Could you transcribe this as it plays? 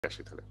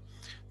আসি তাহলে।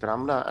 তাহলে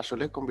আমরা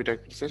আসলে কম্পিউটার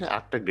গ্রাফিক্সের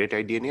 8টা গ্রেট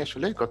আইডিয়া নিয়ে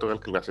আসলে গতকাল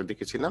ক্লাসে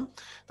দেখেছিলাম।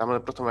 তো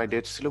আমাদের প্রথম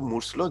আইডিয়া ছিল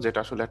মুরস ল, যেটা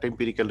আসলে একটা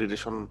এম্পিরিক্যাল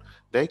রিলেশন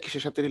দেয়।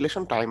 কিসের সাথে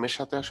রিলেশন? টাইমের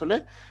সাথে আসলে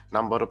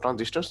number of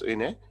ট্রানজিস্টরস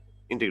in a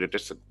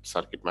integrated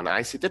circuit, মানে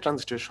আইসিতে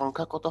ট্রানজিস্টরের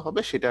সংখ্যা কত হবে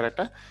সেটার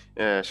একটা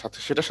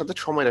সেটার সাথে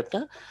সময়ের একটা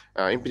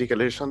এম্পিরিক্যাল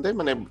রিলেশন দেয়।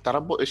 মানে তারা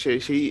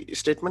সেই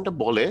স্টেটমেন্টটা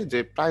বলে যে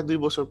প্রায় 2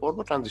 বছর পর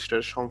পর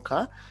ট্রানজিস্টরের সংখ্যা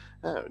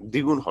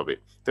দ্বিগুণ হবে।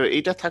 তো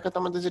এইটা থাকাতে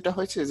আমাদের যেটা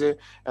হয়েছে যে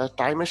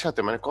টাইমের সাথে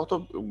মানে কত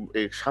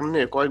সামনে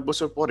কয়েক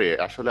বছর পরে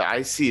আসলে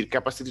আইসির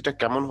ক্যাপাসিটিটা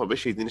কেমন হবে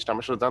সেই জিনিসটা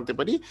আমরা আসলে জানতে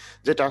পারি,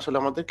 যেটা আসলে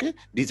আমাদেরকে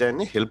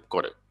ডিজাইনে হেল্প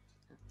করে।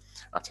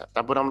 আচ্ছা,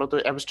 তারপর আমরা তো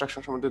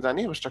অ্যাবস্ট্রাকশন সম্বন্ধে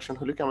জানি। অ্যাবস্ট্রাকশন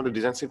হলো কি, আমাদের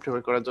ডিজাইন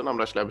সিম্পলিফাই করার জন্য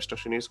আমরা আসলে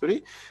অ্যাবস্ট্রাকশন ইউজ করি।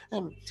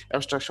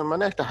 অ্যাবস্ট্রাকশন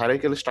মানে একটা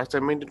হায়ারার্কিক্যাল স্ট্রাকচার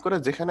মেইনটেইন করে,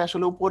 যেখানে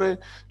আসলে উপরে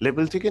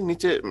লেভেল থেকে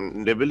নিচে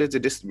লেভেলে যে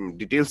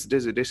ডিটেইলস যে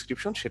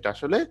ডেসক্রিপশন সেটা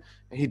আসলে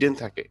হিডেন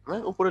থাকে।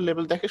 হ্যাঁ, উপরের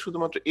লেভেল দেখে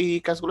শুধুমাত্র এই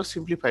কাজগুলো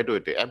সিম্পলিফাইড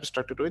ওয়েতে,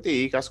 অ্যাবস্ট্রাক্টেড ওয়েতে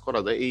এই কাজ করা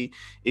যায়।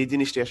 এই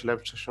জিনিসটি আসলে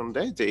অ্যাবস্ট্রাকশন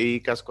দেয় যে এই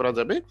কাজ করা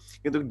যাবে,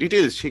 কিন্তু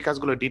ডিটেইলস সেই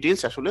কাজগুলো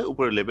ডিটেইলস আসলে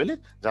উপরের লেভেলে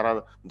জানা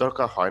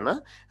দরকার হয় না।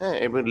 হ্যাঁ,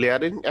 এবং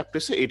লেয়ারিং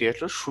অ্যাপ্রেসে এটি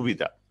একটা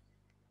সুবিধা।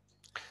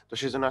 তো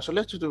সেজন্য আসলে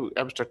শুধু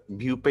অ্যাবস্ট্রাক্ট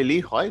ভিউ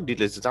পেলেই হয়,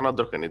 ডিটেলস জানার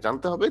দরকার নেই।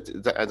 জানতে হবে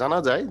জানা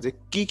যায় যে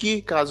কি কি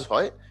কাজ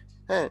হয়।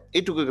 হ্যাঁ,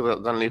 এইটুকু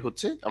জানলেই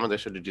হচ্ছে, আমাদের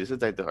আসলে ডিটেলসে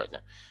যাইতে হয় না।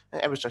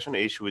 হ্যাঁ, অ্যাবস্ট্রাকশন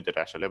এই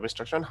সুবিধাটা আসলে,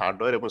 অ্যাবস্ট্রাকশন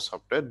হার্ডওয়্যার এবং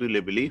সফটওয়্যার দুই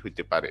লেভেলেই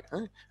হইতে পারে,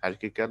 হ্যাঁ,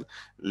 হায়ারার্কিক্যাল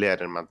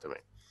লেয়ারের মাধ্যমে।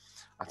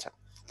 আচ্ছা,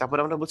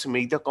 তারপরে আমরা বলছি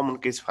make the common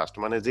case first,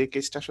 মানে যে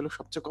কেসটা আসলে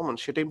সবচেয়ে কমন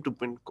সেটা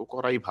ইমপ্রুভমেন্ট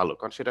করাই ভালো,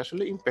 কারণ সেটা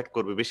আসলে ইম্প্যাক্ট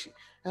করবে বেশি।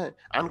 হ্যাঁ,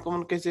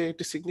 আনকমন কেসে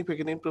একটু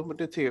সিগনিফিকেন্ট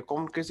ইমপ্রুভমেন্টের থেকে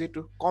কমন কেসে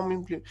একটু কম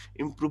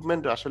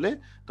ইমপ্রুভমেন্ট আসলে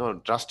তোমার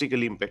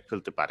ড্রাস্টিক্যালি ইম্প্যাক্ট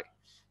ফেলতে পারে।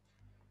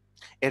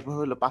 এরপর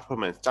হলো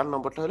পারফরমেন্স, 4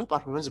 নম্বরটা হলো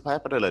পারফরমেন্স ভায়া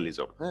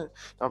প্যারালালিজম। হ্যাঁ,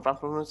 তো আমরা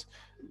পারফরমেন্স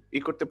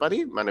করতে পারি,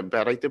 মানে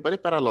বেড়াইতে পারি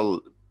প্যারালাল,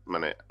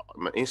 মানে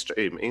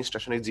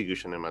ইনস্ট্রাকশন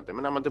এক্সিকিউশনের মাধ্যমে।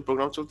 মানে আমাদের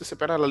প্রোগ্রাম চলতেছে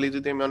প্যারালালি,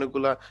 যদি আমি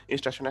অনেকগুলা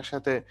ইনস্ট্রাকশন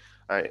একসাথে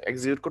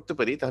এক্সিকিউট করতে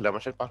পারি তাহলে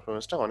আমার সাথে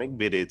পারফরমেন্সটা অনেক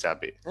বেড়ে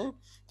যাবে। হ্যাঁ,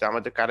 তো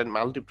আমাদের কারেন্ট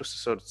মাল্টি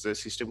প্রসেসর যে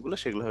সিস্টেমগুলো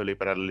সেগুলো হলো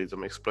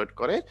প্যারালালিজম এক্সপ্লয়েট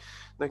করে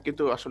না,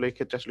 কিন্তু আসলে এই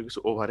ক্ষেত্রে আসলে কিছু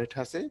ওভারহেড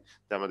আছে,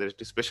 যে আমাদের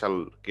একটি স্পেশাল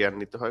কেয়ার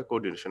নিতে হয়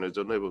কোঅর্ডিনেশনের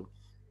জন্য। এবং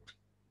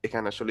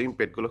এখানে আসলে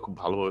ইম্প্যাক্ট গুলো খুব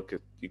ভালোভাবে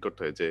করতে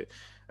হয় যে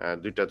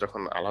দুইটা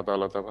যখন আলাদা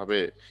আলাদা ভাবে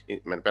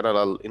মানে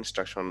প্যারালাল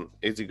ইনস্ট্রাকশন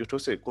এক্সিকিউট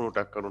হচ্ছে,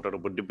 কোনোটা কোনোটার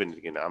উপর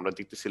ডিপেন্ডেন্ট কিনা। আমরা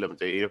দেখতেছিলাম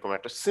যে এরকম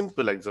একটা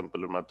সিম্পল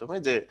এক্সাম্পলের মাধ্যমে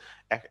যে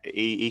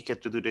এই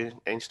ক্ষেত্রে দুইটা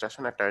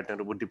ইনস্ট্রাকশন একটা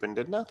আরেকটার উপর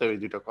ডিপেন্ডেন্ট না, তো এই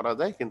দুইটা করা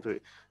যায়। কিন্তু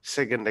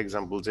সেকেন্ড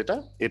এক্সাম্পল যেটা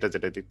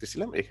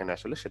দেখতেছিলাম এখানে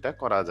আসলে সেটা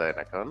করা যায়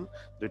না, কারণ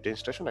দুইটা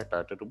ইনস্ট্রাকশন একটা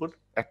আরেকটার উপর,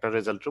 একটা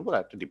রেজাল্টের উপর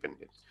একটা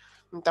ডিপেন্ডেন্ট।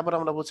 তারপর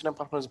আমরা বলছিলাম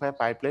পারফরমেন্স ভাই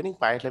পাইপলাইনিং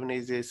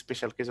এই যে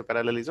স্পেশাল কেস অফ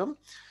প্যারালালিজম।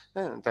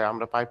 হ্যাঁ, তাই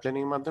আমরা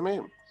পাইপলাইনিং এর মাধ্যমে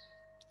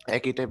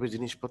একই টাইপের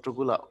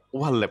জিনিসপত্রগুলো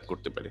ওভারল্যাপ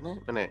করতে পারি। হ্যাঁ,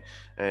 মানে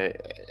আহ,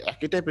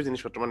 একই টাইপের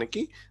জিনিসপত্র মানে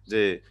কি,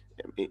 যে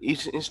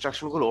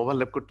ইনস্ট্রাকশন গুলো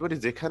ওভারল্যাপ করতে পারি,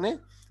 যেখানে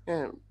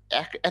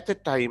এট এ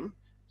টাইম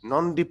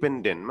নন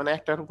ডিপেন্ডেন্ট, মানে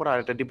একটার উপর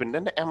আরেকটা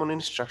ডিপেন্ডেন্ট এমন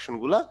ইনস্ট্রাকশন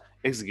গুলা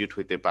এক্সিকিউট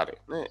হইতে পারে।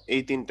 হ্যাঁ,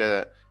 এই তিনটা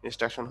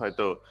ইনস্ট্রাকশন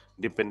হয়তো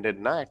ডিপেন্ডেন্ট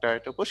না একটা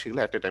আরেকটার উপর, সেগুলো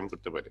এট এ টাইম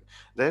করতে পারে।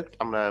 যাই হোক,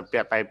 আমরা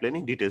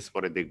পাইপলাইনিং ডিটেলস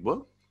পরে দেখবো।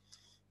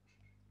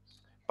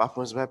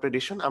 পারফরমেন্স বাই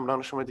প্রেডিকশন, আমরা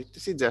অনেক সময়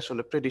দেখতেছি যে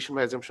আসলে প্রেডিকশন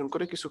বা অ্যাজাম্পশন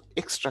করে কিছু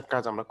এক্সট্রা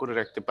কাজ আমরা করে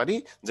রাখতে পারি,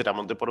 যেটা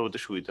আমাদের পরবর্তী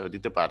সুবিধা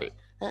দিতে পারে।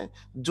 হ্যাঁ,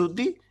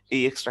 যদি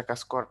এই এক্সট্রা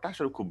কাজ করাটা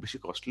আসলে খুব বেশি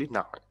কস্টলি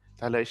না হয়,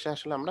 তাহলে এসে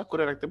আসলে আমরা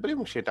করে রাখতে পারি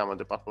এবং সেটা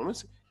আমাদের পারফরমেন্স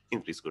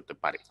ইনক্রিজ করতে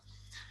পারে।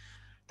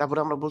 তারপরে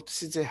আমরা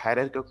বলতেছি যে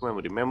হায়ারার্কি অফ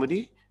মেমোরি,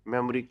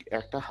 মেমোরি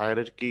একটা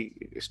হায়ারার্কি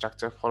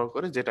স্ট্রাকচার ফলো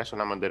করে, যেটা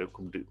আসলে আমাদের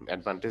খুব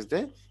অ্যাডভান্টেজ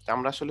দেয়। তা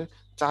আমরা আসলে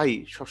চাই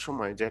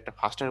সবসময় যে একটা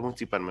ফাস্টার এবং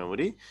চিপার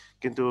মেমোরি,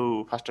 কিন্তু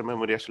ফাস্টার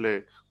মেমোরি আসলে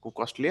খুব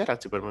কস্টলি আর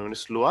চিপার মেমোরি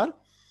স্লোয়ার।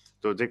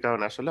 তো যে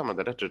কারণে আসলে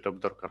আমাদের একটা ট্রেড অফ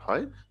দরকার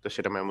হয়, তো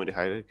সেটা মেমোরি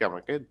হায়ারার্কি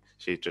আমাকে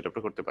সেই ট্রেড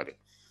অফটা করতে পারে।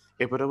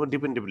 এরপরে আবার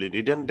ডিপেন্ডেবিলিটি,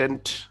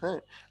 রিডান্ডেন্ট। হ্যাঁ,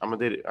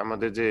 আমাদের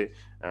আমাদের যে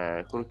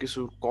কোনো কিছু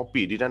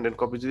রিডান্ডেন্ট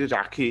কপি যদি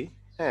রাখি,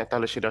 হ্যাঁ,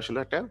 তাহলে সেটা আসলে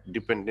একটা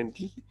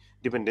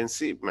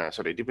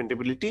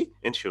ডিপেন্ডেবিলিটি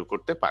এনশিওর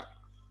করতে পারে।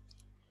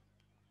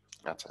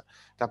 আচ্ছা,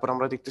 তারপর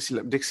আমরা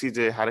দেখছি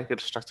যে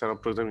হায়ারার্কিক্যাল স্ট্রাকচার অফ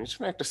প্রোগ্রামিং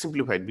একটা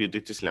সিম্পলিফাইড ভিউ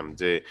দেখতেছিলাম,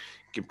 যে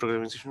কি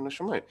প্রোগ্রামিং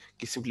সময়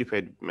কি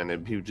সিম্পলিফাইড মানে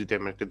ভিউ যদি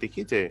আমরা একটা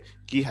দেখি যে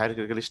কি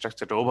হায়ারার্কিক্যাল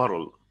স্ট্রাকচারটা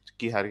ওভারঅল,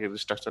 কি হায়ারার্কিক্যাল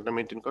স্ট্রাকচারটা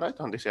মেইনটেইন করা হয়,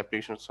 তখন দেখছি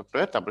অ্যাপ্লিকেশন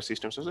সফটওয়্যার, তারপর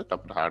সিস্টেম সফটওয়্যার,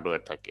 তারপর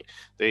হার্ডওয়্যার থাকে।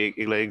 তো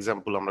এগুলো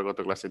এক্সাম্পল আমরা গত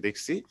ক্লাসে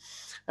দেখছি।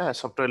 হ্যাঁ,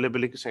 সফটওয়্যার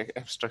লেভেলে কিছু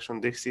অ্যাবস্ট্রাকশন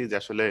দেখছি, যে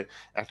আসলে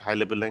একটা হাই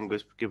লেভেল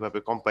ল্যাঙ্গুয়েজ কিভাবে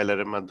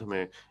কম্পাইলারের মাধ্যমে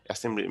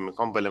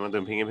কম্পাইলারের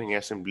মাধ্যমে ভেঙে ভেঙে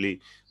অ্যাসেম্বলি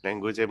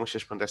ল্যাঙ্গুয়েজ এবং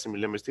শেষ পর্যন্ত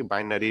অ্যাসেম্বলি ল্যাঙ্গুয়েজ থেকে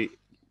বাইনারি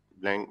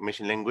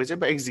মেশিন ল্যাঙ্গুয়েজে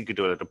বা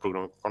এক্সিকিউটিভ একটা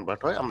প্রোগ্রাম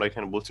কনভার্ট হয়। আমরা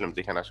এখানে বলছিলাম যে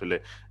এখানে আসলে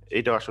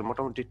এটা আসলে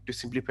মোটামুটি একটু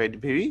সিম্পলিফাইড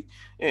ভেবেই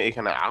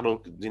এখানে আরো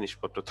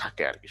জিনিসপত্র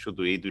থাকে আর কি,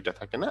 শুধু এই দুইটা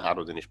থাকে না,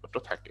 আরো জিনিসপত্র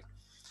থাকে।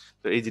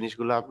 তো এই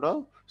জিনিসগুলো আমরা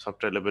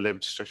সফটওয়্যার লেভেল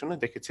অ্যাবস্ট্রাকশনে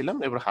দেখেছিলাম।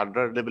 এবার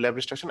হার্ডওয়্যার লেভেল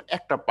অ্যাবস্ট্রাকশন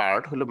একটা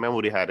পার্ট হলো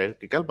মেমোরি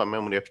হায়ারার্কিক্যাল বা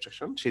মেমোরি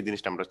অ্যাবস্ট্রাকশন, সেই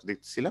জিনিসটা আমরা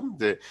দেখতেছিলাম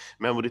যে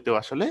মেমোরিতেও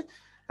আসলে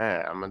হ্যাঁ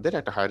আমাদের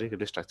একটা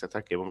হায়ারার্কিক্যাল স্ট্রাকচার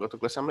থাকে। এবং গত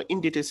ক্লাসে আমরা ইন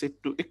ডিটেইলস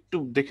একটু একটু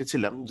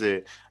দেখেছিলাম যে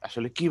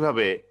আসলে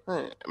কিভাবে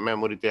হ্যাঁ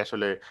মেমোরিতে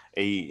আসলে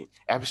এই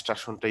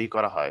অ্যাবস্ট্রাকশনটা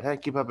করা হয়, হ্যাঁ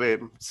কিভাবে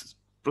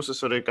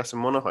প্রসেসরের কাছে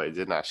মনে হয়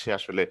যে না সে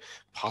আসলে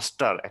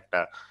ফাস্টার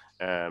একটা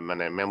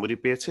মানে মেমোরি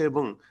পেয়েছে,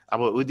 এবং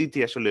আবার ওই দিক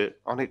দিয়ে আসলে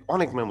অনেক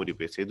অনেক মেমোরি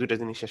পেয়েছে। এই দুইটা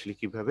জিনিস আসলে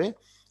কিভাবে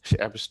সে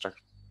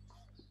অ্যাবস্ট্রাক্ট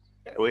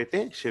ওয়েতে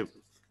সে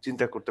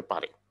চিন্তা করতে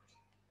পারে,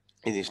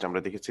 এই জিনিসটা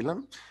আমরা দেখেছিলাম।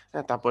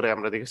 হ্যাঁ, তারপরে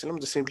আমরা দেখেছিলাম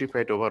যে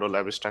সিম্পলিফাইড ওভারঅল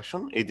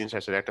অ্যাবস্ট্রাকশন, এই জিনিস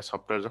আসলে একটা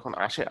সফটওয়্যার যখন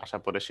আসে,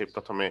 আসার পরে সে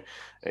প্রথমে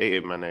এই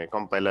মানে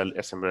কম্পাইলার,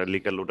 অ্যাসেম্বলার,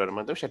 লিগাল লোডারের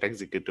মাধ্যমে সেটা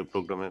এক্সিকিউটিভ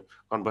প্রোগ্রামে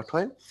কনভার্ট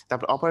হয়।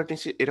 তারপর অপারেটিং,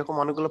 এরকম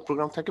অনেকগুলো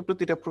প্রোগ্রাম থাকে,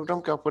 প্রতিটা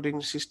প্রোগ্রামকে অপারেটিং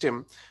সিস্টেম,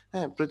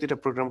 হ্যাঁ, প্রতিটা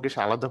প্রোগ্রামকে সে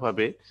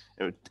আলাদাভাবে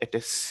একটা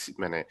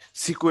মানে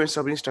সিকোয়েন্স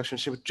অফ ইনস্ট্রাকশন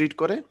হিসেবে ট্রিট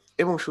করে,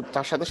 এবং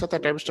তার সাথে সাথে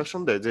একটা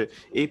ইনস্ট্রাকশন দেয় যে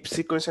এই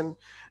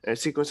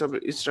সিকোয়েন্স অফ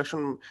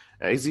ইনস্ট্রাকশন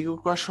এক্সিকিউট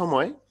করার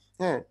সময়,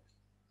 হ্যাঁ,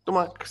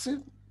 তোমার কাছে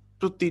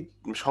প্রতি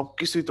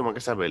সবকিছুই তোমার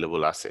কাছে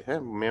অ্যাভেলেবল আছে,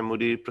 হ্যাঁ,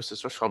 মেমোরি,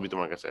 প্রসেসর সবই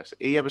তোমার কাছে আছে।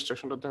 এই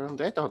অ্যাবস্ট্রাকশনটা যখন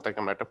দেয় তখন তাকে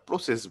আমরা একটা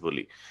প্রসেস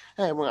বলি।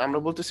 হ্যাঁ, এবং আমরা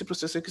বলতেছি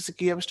প্রসেসের কাছে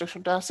কি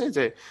অ্যাবস্ট্রাকশনটা আছে,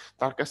 যে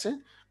তার কাছে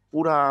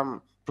পুরা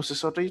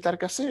প্রসেসরটাই তার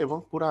কাছে এবং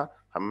পুরা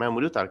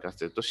মেমোরিও তার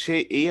কাছে। তো সে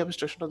এই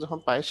অ্যাবস্ট্রাকশনটা যখন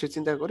পায়, সে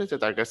চিন্তা করে যে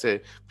তার কাছে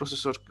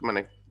প্রসেসর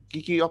মানে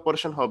কি কি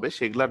অপারেশন হবে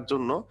সেগুলোর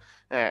জন্য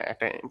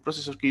একটা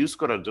প্রসেসরকে ইউজ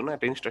করার জন্য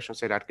একটা ইনস্ট্রাকশন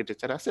সেট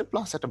আর্কিটেকচার আছে,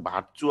 প্লাস একটা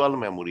ভার্চুয়াল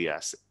মেমোরি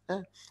আছে।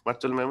 হ্যাঁ,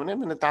 ভার্চুয়াল মেমোরি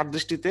মানে তার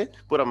দৃষ্টিতে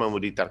পুরো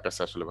মেমোরি তার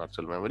কাছে আসলে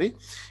ভার্চুয়াল মেমোরি,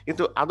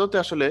 কিন্তু আদতে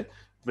আসলে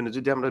মানে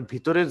যদি আমরা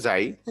ভিতরে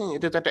যাই, হ্যাঁ,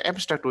 এটা তো একটা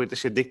অ্যাবস্ট্রাক্ট ওয়েতে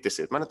সে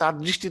দেখতেছে, মানে তার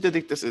দৃষ্টিতে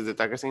দেখতেছে যে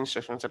তার কাছে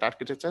ইনস্ট্রাকশন সেট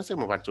আর্কিটেকচার আছে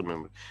এবং ভার্চুয়াল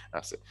মেমোরি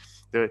আছে।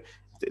 তো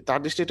তার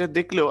দৃষ্টিতে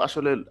দেখলেও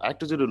আসলে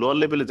একটু যদি লোয়ার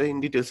লেভেলে যাই ইন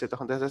ডিটেলসে,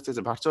 তখন দেখা যাচ্ছে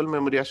যে ভার্চুয়াল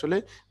মেমোরি আসলে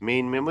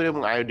মেইন মেমোরি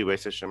এবং আইও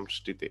ডিভাইসের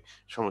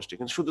সমষ্টি।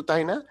 কিন্তু শুধু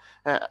তাই না,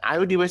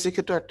 আইও ডিভাইসের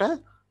ক্ষেত্রে একটা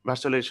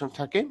ভার্চুয়ালাইজেশন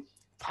থাকে।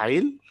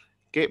 ফাইল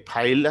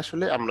ফাইল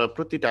আসলে আমরা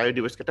প্রতিটা আইও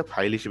ডিভাইসকে একটা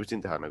ফাইল হিসেবে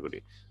চিন্তা ভাবনা করি।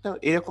 তো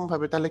এরকম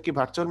ভাবে তাহলে কি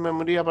ভার্চুয়াল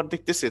মেমোরি আবার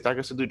দেখতেছে তার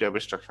কাছে দুইটা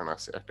অ্যাবস্ট্রাকশন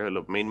আছে, একটা হলো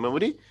মেইন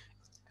মেমোরি,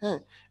 হ্যাঁ,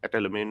 একটা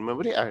হলো মেইন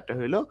মেমোরি, আর একটা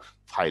হলো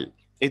ফাইল।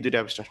 এই দুইটা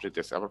অ্যাবস্ট্রাকশন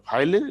নিতেছে, আবার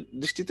ফাইলের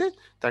দৃষ্টিতে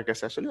তার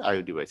কাছে আসলে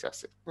আইও ডিভাইস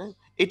আছে। হ্যাঁ,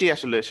 এটাই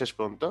আসলে শেষ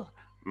পর্যন্ত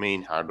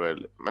মেইন হার্ডওয়্যার,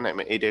 মানে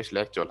এটা আসলে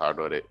অ্যাকচুয়াল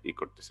হার্ডওয়্যারে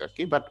করতেছে আর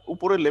কি। বাট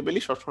উপরের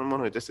লেভেলই সবসময়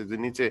মনে হইতেছে যে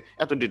নিচে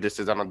এত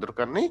ডিটেলসে জানার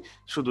দরকার নেই,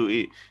 শুধু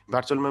এই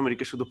ভার্চুয়াল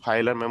মেমোরিকে শুধু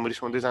ফাইল আর মেমোরি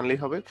সম্বন্ধে জানলেই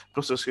হবে,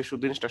 প্রসেসকে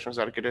শুধু ইনস্ট্রাকশন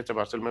আর্কিটেকচার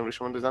ভার্চুয়াল মেমোরি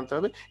সম্বন্ধে জানতে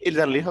হবে, এই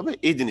জানলেই হবে,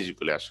 এই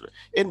জিনিসগুলো আসলে।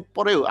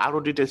 এরপরেও আরো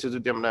ডিটেলসে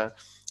যদি আমরা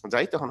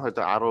যাই তখন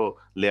হয়তো আরো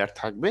লেয়ার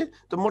থাকবে।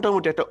 তো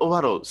মোটামুটি একটা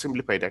ওভারঅল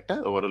সিম্পলিফাইড একটা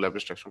ওভারঅল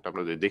অ্যাবস্ট্রাকশনটা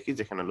আমরা যদি দেখি,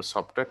 যেখানে হলো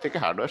সফটওয়্যার থেকে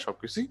হার্ডওয়্যার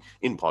সবকিছুই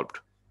ইনভলভড।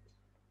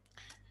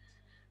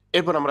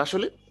 এরপর আমরা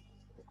আসলে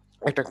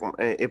একটা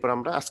এরপর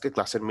আমরা আজকে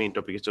ক্লাসের মেইন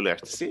টপিকে চলে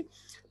আসতেছি।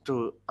 তো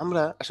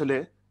আমরা আসলে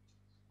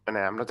মানে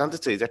আমরা জানতে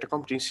চাই যে একটা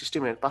কম্পিউটিং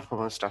সিস্টেমের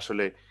পারফরমেন্সটা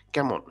আসলে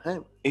কেমন, হ্যাঁ,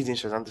 এই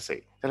জিনিসটা জানতে চাই।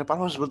 তাহলে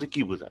পারফরমেন্স বলতে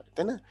কি বোঝায়,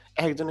 তাই না?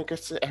 একজনের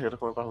কাছে এক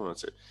রকমের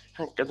পারফরমেন্স,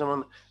 হ্যাঁ, যেমন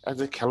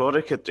একজন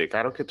খেলোয়াড়ের ক্ষেত্রে,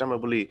 কারো ক্ষেত্রে আমরা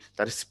বলি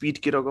তার স্পিড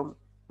কিরকম,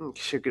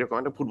 সে কিরকম,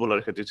 একটা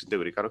ফুটবলারের ক্ষেত্রে চিন্তা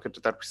করি, কারো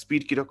ক্ষেত্রে তার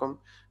স্পিড কিরকম,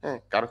 হ্যাঁ,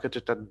 কারো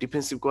ক্ষেত্রে তার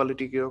ডিফেন্সিভ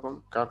কোয়ালিটি কিরকম,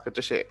 কারো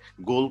ক্ষেত্রে সে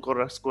গোল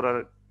করার স্কোরার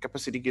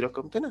ক্যাপাসিটি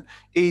কিরকম, তাই না?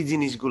 এই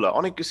জিনিসগুলো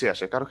অনেক কিছু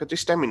আসে, কারো ক্ষেত্রে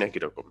স্ট্যামিনা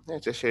কিরকম, হ্যাঁ,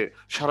 যে সে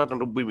সারাটা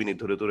 90 মিনিট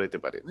ধরে দৌড়াইতে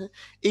পারে, হ্যাঁ।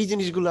 এই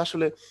জিনিসগুলো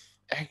আসলে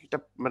একটা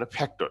মানে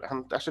ফ্যাক্টর। এখন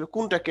আসলে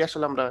কোনটাকে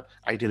আসলে আমরা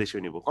আইডিয়াল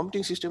হিসেবে নিব?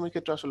 কম্পিউটিং সিস্টেমের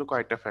ক্ষেত্রে আসলে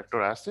কয়েকটা ফ্যাক্টর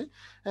আছে,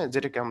 হ্যাঁ,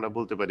 যেটাকে আমরা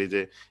বলতে পারি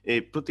যে এই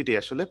প্রতিটি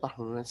আসলে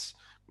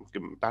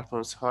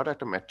পারফরমেন্স হওয়ার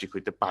একটা ম্যাট্রিক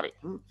হইতে পারে।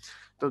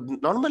 তো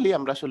নরমালি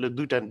আমরা আসলে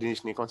দুইটা জিনিস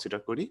নিয়ে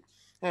কনসিডার করি,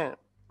 হ্যাঁ।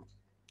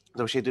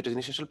 তো সেই দুইটা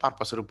জিনিস আসলে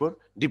পারপাসের উপর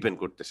ডিপেন্ড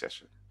করতেছে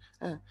আসলে,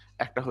 হ্যাঁ।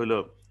 একটা হলো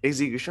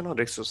এক্সিকিউশন ও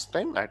রেসপন্স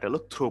টাইম, আর একটা হলো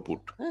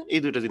থ্রুপুট, হ্যাঁ। এই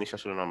দুইটা জিনিস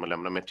আসলে নরমালি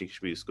আমরা ম্যাট্রিক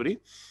হিসেবে ইউজ করি।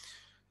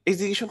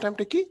 এক্সিকিউশন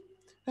টাইমটা কি?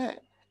 হ্যাঁ,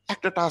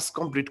 একটা টাস্ক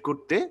কমপ্লিট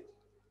করতে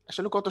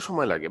আসলে কত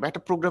সময় লাগে, বা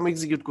একটা প্রোগ্রাম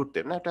এক্সিকিউট করতে,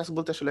 না টাস্ক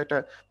বলতে আসলে একটা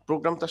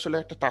প্রোগ্রাম তো আসলে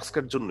একটা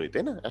টাস্কের জন্যই,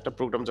 তাই না? একটা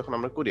প্রোগ্রাম যখন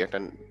আমরা করি, একটা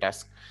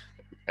টাস্ক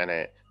মানে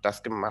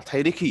টাস্কে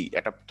মাথায় রেখি,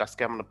 একটা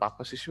টাস্কে আমরা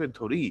পারপাস হিসেবে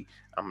ধরি,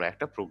 আমরা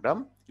একটা প্রোগ্রাম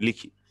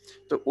লিখি।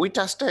 তো ওই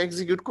টাস্কটা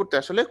এক্সিকিউট করতে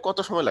আসলে কত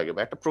সময় লাগে,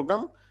 বা একটা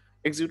প্রোগ্রাম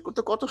এক্সিকিউট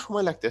করতে কত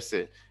সময় লাগতেছে,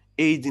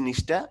 এই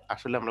জিনিসটা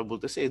আসলে আমরা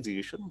বলতেছি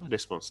এক্সিকিউশন বা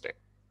রেসপন্স টাইম।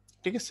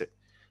 ঠিক আছে?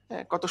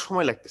 হ্যাঁ, কত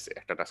সময় লাগতেছে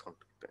একটা টাস্ক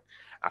করতে।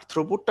 আর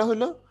থ্রুপুটটা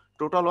হলো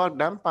total work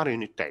done per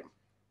unit time,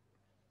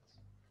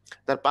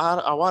 তার পার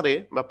আওয়ারে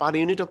বা পার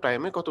ইউনিট অফ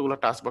টাইমে কতগুলো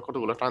টাস্ক বা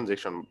কতগুলো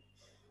ট্রানজেকশন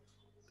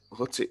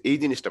হচ্ছে, এই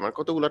জিনিসটা মানে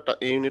কতগুলো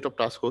ইউনিট অফ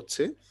টাস্ক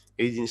হচ্ছে,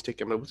 এই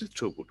জিনিসটাকে আমরা বলছি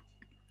থ্রুপুট।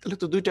 তাহলে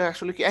তো দুইটা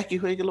আসলে কি একই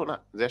হয়ে গেল না,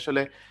 যে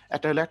আসলে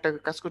একটা হলে একটা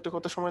কাজ করতে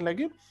কত সময়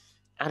লাগে,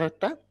 আর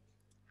একটা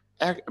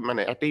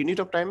মানে একটা ইউনিট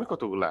অফ টাইমে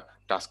কতগুলা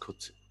টাস্ক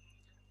হচ্ছে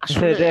আচ্ছা,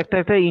 আসলে। এটা একটা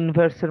একটা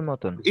ইনভার্সের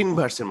মতন।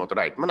 ইনভার্সের মতো,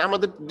 রাইট, মানে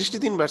আমাদের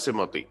দৃষ্টিতে ইনভার্সের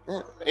মতোই,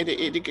 হ্যাঁ।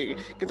 এদিকে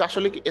কিন্তু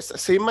আসলে কি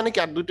সেম মানে কি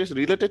আর দুইটা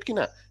রিলেটেড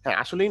কিনা? হ্যাঁ,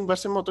 আসলে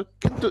ইনভার্সের মতো,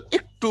 কিন্তু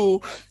একটু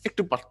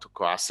একটু পার্থক্য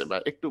আছে, বা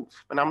একটু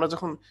মানে আমরা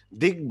যখন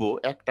দেখবো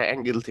একটা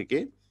অ্যাঙ্গেল থেকে,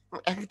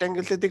 এক একটা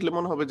অ্যাঙ্গেল থেকে দেখলে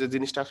মনে হবে যে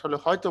জিনিসটা আসলে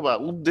হয়তো বা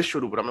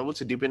উদ্দেশ্যের উপর, আমরা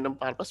বলছি ডিপেন্ড অন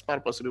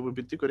পারপাসের উপর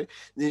ভিত্তি করে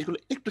জিনিসগুলো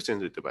একটু চেঞ্জ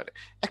হতে পারে।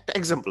 একটা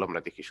এক্সাম্পল আমরা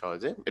দেখি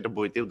সহজে, এটা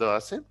বইতেও দেওয়া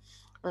আছে,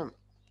 হ্যাঁ।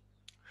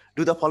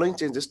 Do the following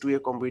changes to a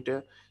computer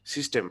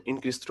system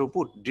increase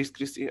throughput,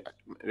 decrease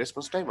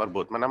response time or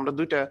both? মানে আমরা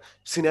দুইটা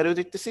সিনারিও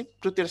দেখতেছি,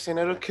 প্রতিটা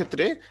সিনারিওর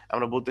ক্ষেত্রে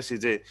আমরা বলতেছি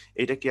যে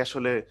এটা কি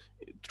আসলে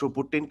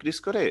থ্রুপুটটা ইনক্রিজ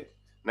করে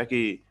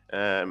নাকি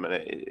মানে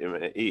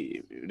এই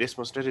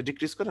রেসপন্সটা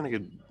ডিক্রিজ করে, নাকি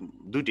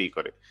দুইটাই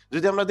করে?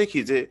 যদি আমরা দেখি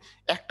যে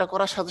একটা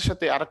করার সাথে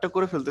সাথে আরেকটা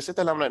করে ফেলতেছে,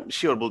 তাহলে আমরা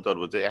শিওর বলতে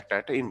পারবো যে একটা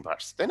একটা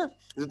ইনভার্স, তাই না?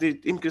 যদি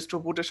ইনক্রিজ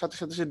থ্রুপুটের সাথে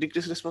সাথে সে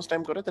ডিক্রিজ রেসপন্স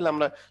টাইম করে, তাহলে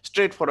আমরা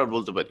স্ট্রেট ফরওয়ার্ড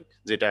বলতে পারি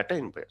যে এটা একটা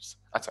ইনভার্স।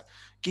 আচ্ছা,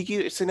 কি কি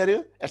সিনারিও?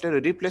 একটা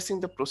replacing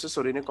the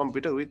processor in a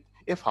computer with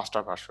a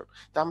ফাস্টার version.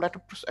 তা আমরা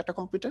একটা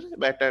কম্পিউটারে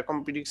বা একটা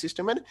কম্পিউটিং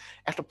সিস্টেমের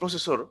একটা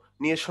প্রসেসর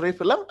নিয়ে সরিয়ে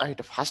ফেললাম, আর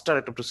এটা ফাস্টার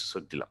একটা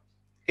প্রসেসর দিলাম।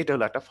 এটা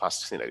হলো একটা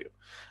first scenario.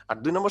 R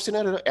 2 number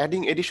scenario,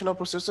 adding additional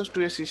processor two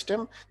a system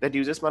that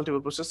uses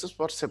multiple processor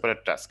for separate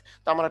task.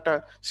 তো আমার একটা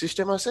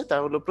সিস্টেম আছে, তা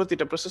হলো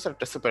প্রতিটা প্রসেসর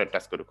একটা সেপারেট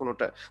টাস্ক করে।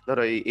 কোনোটা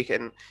ধরো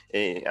এখানে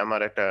আমার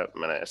একটা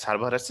মানে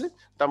সার্ভার আছে,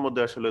 তার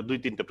মধ্যে আসলে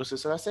 2-3টা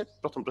প্রসেসর আছে।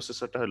 প্রথম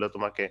প্রসেসরটা হলো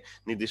তোমাকে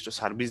নির্দিষ্ট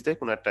সার্ভিস দেয়,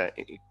 কোনো একটা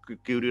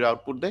কিউরির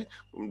আউটপুট দেয়।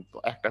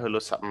 একটা হলো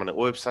মানে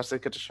ওয়েব সার্চের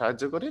ক্ষেত্রে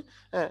সাহায্য করে,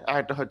 হ্যাঁ, আর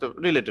একটা হয়তো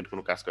রিলেটেড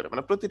কোনো কাজ করে।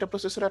 মানে প্রতিটা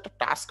প্রসেসরের একটা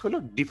টাস্ক হলো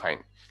ডিফাইন।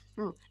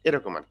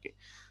 এরকম আর কি।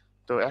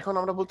 তো এখন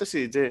আমরা বলতেছি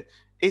যে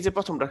এই যে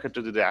প্রথমটার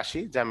ক্ষেত্রে যদি আসি,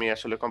 যে আমি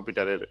আসলে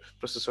কম্পিউটারের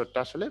প্রসেসরটা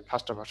আসলে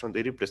ফার্স্ট ভার্সন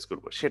দিয়ে রিপ্লেস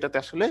করবো, সেটাতে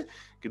আসলে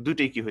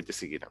দুইটাই কি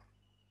হইতেছে কিনা,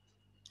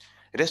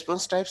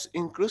 response types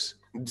increase,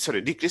 sorry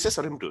ডিক্রিসেস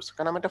or improves.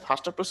 কারণ আমি একটা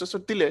ফাস্টার প্রসেসর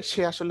দিলে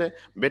সে আসলে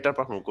বেটার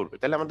পারফর্ম করবে,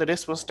 তাহলে আমাদের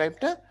রেসপন্স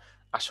টাইমটা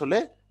আসলে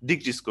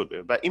ডিক্রিজ করবে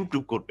বা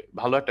ইমপ্রুভ করবে,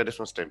 ভালো একটা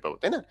রেসপন্স টাইম পাবো,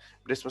 তাই না?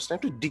 রেসপন্স টাইম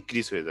একটু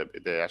ডিক্রিজ হয়ে যাবে,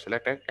 যে আসলে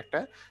একটা একটা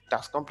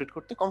টাস্ক কমপ্লিট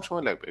করতে কম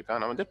সময় লাগবে,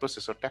 কারণ আমাদের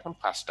প্রসেসরটা এখন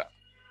ফাস্টার,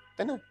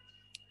 তাই না?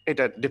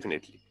 এটা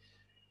definitely.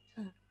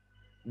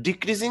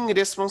 Decreasing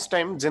response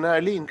time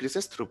generally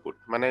increases throughput.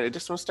 মানে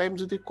রেসপন্স টাইম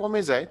যদি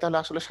কমে যায়, তাহলে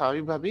আসলে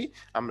স্বাভাবিকভাবেই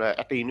আমরা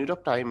একটা ইউনিট অফ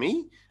টাইমেই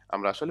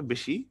আমরা আসলে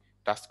বেশি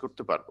টাস্ক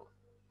করতে পারবো।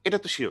 এটা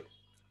তো শিওর।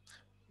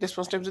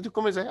 রেসপন্স টাইম যদি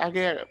কমে যায়,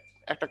 আগে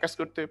একটা কাজ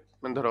করতে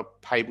মানে ধরো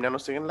 5 ন্যানো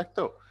সেকেন্ড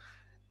লাগতো,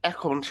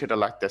 এখন সেটা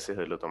লাগতেছে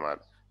হলো তোমার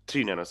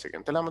 3 ন্যানো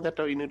সেকেন্ড। তাহলে আমাদের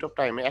একটা ইউনিট অফ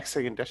টাইমে 1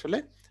 সেকেন্ডে আসলে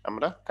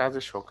আমরা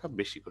কাজের সংখ্যা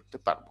বেশি করতে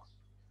পারবো।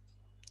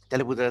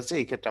 তাহলে বোঝা যাচ্ছে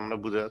এই ক্ষেত্রে আমরা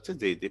বোঝা যাচ্ছে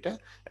যে এটা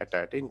একটা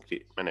একটা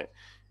মানে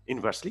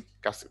ইনভার্সলি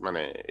কাজ,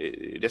 মানে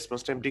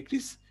response time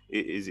decrease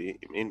is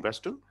inverse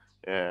two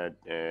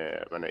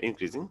মানে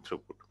ইনক্রিজিং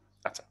থ্রুপুট।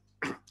 আচ্ছা,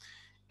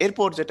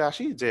 এরপর যেটা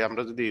আসি, যে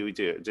আমরা যদি ওই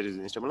যে যে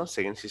জিনিসটা বললাম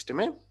সেকেন্ড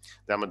সিস্টেমে,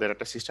 যে আমাদের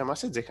একটা সিস্টেম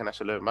আছে যেখানে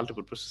আসলে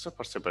মাল্টিপল প্রসেসর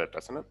ফর সেপারেট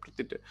আছে না,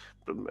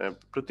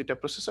 প্রতিটা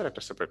প্রসেসর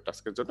একটা সেপারেট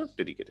টাস্কের জন্য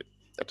ডেডিকেটেড,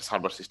 একটা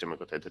সার্ভার সিস্টেমের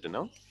কথাই ধরে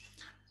নাও।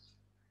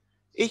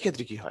 এই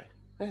ক্ষেত্রে কি হয়?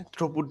 হ্যাঁ,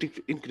 থ্রুপুট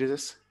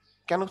ইনক্রিজেস।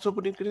 কেন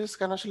থ্রুপুট ইনক্রিজেস?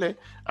 কারণ আসলে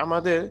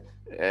আমাদের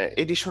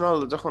এডিশনাল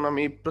যখন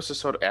আমি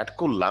প্রসেসর অ্যাড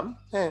করলাম,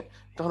 হ্যাঁ,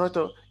 তখন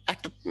হয়তো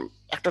একটা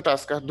একটা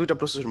টাস্ক আর দুইটা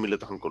প্রসেসর মিলে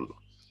তখন করলো।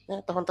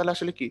 হ্যাঁ, তখন তাহলে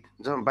আসলে কি,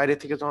 যখন বাইরে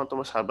থেকে যখন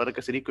তোমার সার্ভারের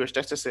কাছে রিকোয়েস্ট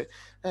আসতেছে,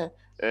 হ্যাঁ,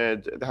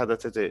 দেখা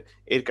যাচ্ছে যে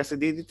এর কাছে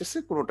দিয়ে দিতেছে,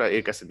 কোনোটা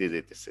এর কাছে দিয়ে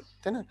দিতেছে,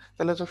 তাই না?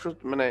 তাহলে তো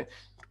মানে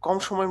কম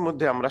সময়ের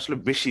মধ্যে আমরা আসলে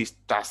বেশি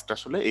টাস্ক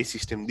আসলে এই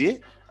সিস্টেম দিয়ে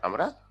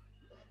আমরা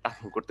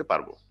পারফর্ম করতে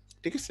পারবো।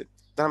 ঠিক আছে?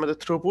 তার আমাদের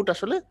থ্রুপুট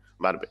আসলে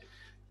বাড়বে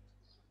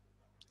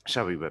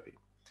স্বাভাবিকভাবে।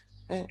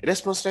 হ্যাঁ,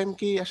 রেসপন্স টাইম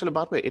কি আসলে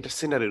বাড়বে? এটা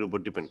সিনারির উপর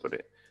ডিপেন্ড করে।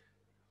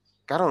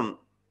 কারণ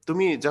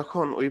তুমি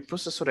যখন ওই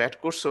প্রসেসর অ্যাড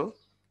করছো,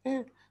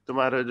 হ্যাঁ,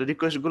 তোমার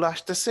রিকোয়েস্ট গুলো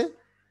আসতেছে,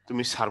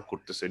 তুমি সার্ভ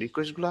করতেছো,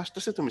 রিকোয়েস্ট গুলো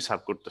আসতেছে, তুমি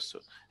সার্ভ করতেছো।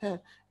 হ্যাঁ,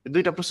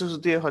 দুইটা প্রসেসর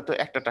দিয়ে হয়তো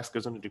একটা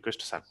টাস্কের জন্য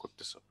রিকোয়েস্ট সার্ভ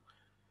করতেছো।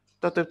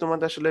 তাতে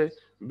তোমাদের আসলে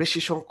বেশি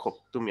সংখ্যক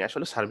তুমি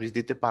আসলে সার্ভিস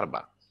দিতে পারবা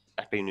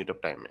একটা ইউনিট অফ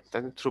টাইমে,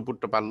 তাই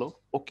থ্রুপুটটা বাড়লো।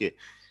 ওকে,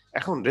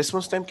 এখন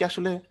রেসপন্স টাইম কি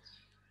আসলে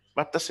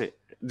বাড়তেছে?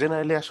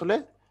 জেনারেলি আসলে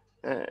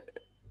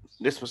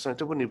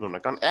রেসপন্সিবিলিটির উপর নির্ভর না,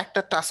 কারণ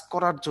একটা টাস্ক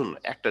করার জন্য,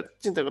 একটা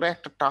চিন্তা করে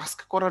একটা টাস্ক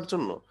করার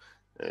জন্য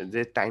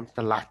যে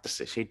টাইমটা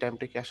লাগতেছে, সেই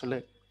টাইমটা কি আসলে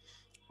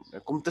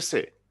কমতেছে?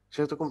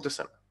 সেটা তো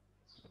কমতেছে না।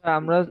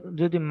 আমরা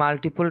যদি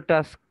মাল্টিপল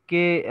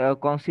টাস্ককে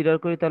কনসিডার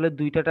করি, তাহলে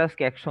দুইটা টাস্ক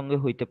একসঙ্গে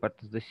হইতে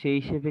পারতেছে, সেই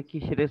হিসেবে কি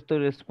সেটা তো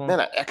না রেসপন্স।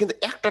 না, কিন্তু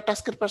একটা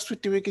টাস্কের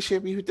পার্সপেক্টিভে কি সে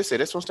হইতেছে?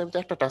 রেসপন্স টাইম তো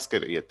একটা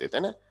টাস্কের ইয়েতে,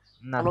 তাই না?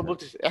 না আমরা স্যার।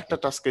 বলতেছি একটা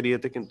টাস্কের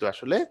ইয়েতে কিন্তু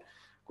আসলে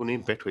কোনো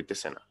ইম্প্যাক্ট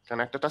হইতেছে না,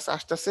 কারণ একটা টাস্ক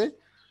আসতেছে,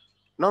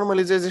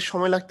 নর্মালি যে যে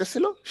সময়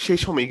লাগতেছিল সেই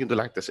সময়ই কিন্তু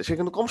লাগতেছে, সে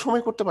কিন্তু কম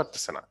সময় করতে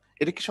পারতেছে না।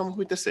 এটা কি সম্ভব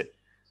হইতেছে?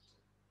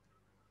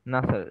 না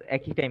স্যার,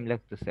 একই টাইম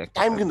লাগতেছে একটা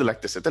টাইম টাস্ক। কিন্তু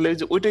লাগতেছে, তাহলে ওই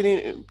যে ওইটা নিয়ে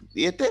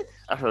ইয়েতে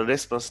আসলে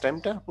রেসপন্স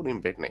টাইমটা কোনো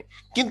ইম্প্যাক্ট নাই।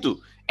 কিন্তু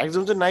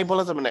একজন যে নাই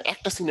বলা যাবে না,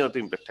 একটা সিনারিওতে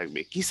ইম্প্যাক্ট থাকবে।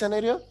 কি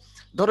সিনারিও?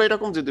 ধরো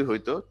এরকম যদি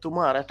হইতো,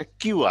 তোমার একটা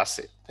কিউ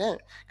আছে, হ্যাঁ,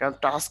 কারণ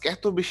টাস্ক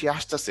এত বেশি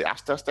আসতেছে,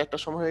 আস্তে আস্তে একটা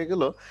সময় হয়ে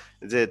গেল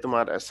যে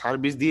তোমার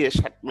সার্ভিস দিয়ে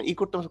ই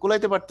করতে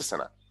কোলাইতে পারতেছে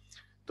না।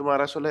 তোমার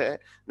আসলে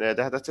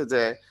দেখা যাচ্ছে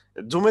যে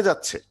জমে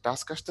যাচ্ছে,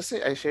 টাস্ক আসতেছে,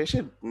 এসে এসে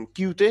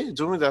কিউতে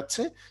জমে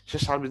যাচ্ছে, সে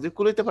সার্ভিস দিয়ে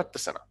কুলাইতে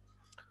পারতেছে না।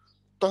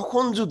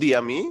 তখন যদি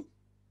আমি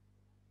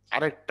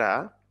আরেকটা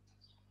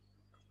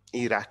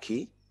রাখি,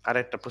 আর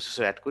একটা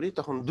প্রসেসর অ্যাড করি,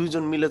 তখন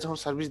দুইজন মিলে যখন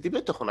সার্ভিস দিবে,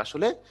 তখন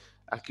আসলে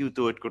আর কিউতে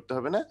ওয়েট করতে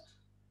হবে না,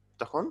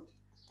 তখন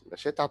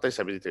সে তাড়াতাড়ি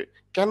সার্ভিস দিতে হবে।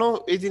 কেন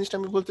এই জিনিসটা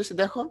আমি বলতেছি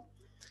দেখো,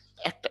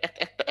 একটা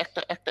একটা একটা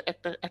একটা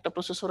একটা একটা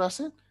প্রসেসর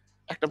আছে,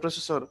 একটা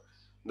প্রসেসর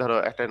ধরো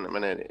একটা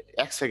মানে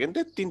 1 সেকেন্ডে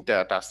 3টা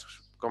টাস্ক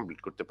কমপ্লিট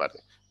করতে পারে।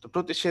 তো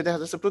সে দেখা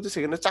যাচ্ছে প্রতি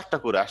সেকেন্ডে 4টা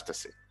করে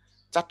আসতেছে,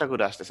 4টা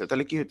করে আসতেছে,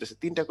 তাহলে কি হইতেছে,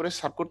 3টা করে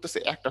সার্ভ করতেছে,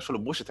 একটা আসলে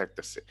বসে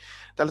থাকতেছে।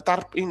 তাহলে তার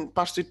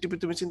পার্সপেক্টিভে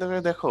তুমি চিন্তা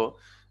করে দেখো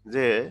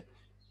যে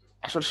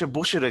আসলে সে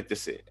বসে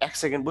রইতেছে, 1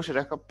 সেকেন্ড বসে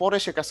রাখার পরে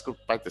সে কাজ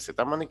পাইতেছে।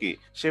 তার মানে কি,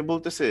 সে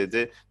বলতেছে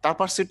যে তার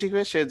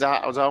পার্সপেক্টিভে সে যা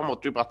যাওয়া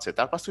মাত্রই পাচ্ছে,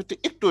 তার পার্সপেক্টিভ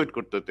একটু ওয়েট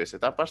করতে হইতেছে,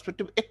 তার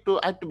পার্সপেক্টিভ একটু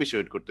আরেকটু বেশি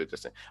ওয়েট করতে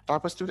হইতেছে, তার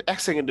পার্সপেক্টিভ 1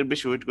 সেকেন্ডের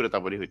বেশি ওয়েট করে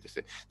তারপরে হইতেছে।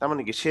 তার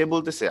মানে কি, সে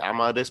বলতেছে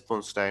আমার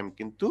রেসপন্স টাইম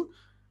কিন্তু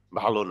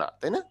ভালো না,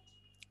 তাই না?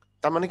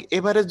 তার মানে কি,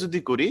 এভারেজ যদি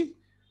করি,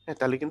 হ্যাঁ,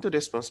 তাহলে কিন্তু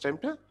রেসপন্স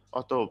টাইমটা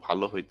অত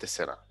ভালো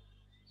হইতেছে না।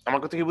 আমার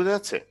কথা কি বোঝা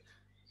যাচ্ছে?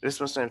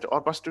 রেসপন্স টাইমটা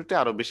ওর পার্সপেক্টিভে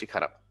আরো বেশি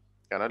খারাপ।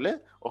 কারণ হলে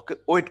ওকে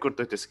ওয়েট করতে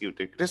হইতেছে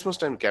কিউতে। রেসপন্স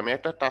টাইম কি, আমি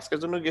একটা টাস্কের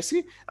জন্য গেছি,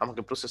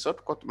 আমাকে প্রসেসর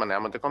কত, মানে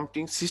আমাদের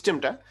কম্পিউটিং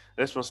সিস্টেমটা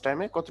রেসপন্স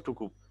টাইমে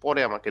কতটুকু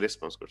পরে আমাকে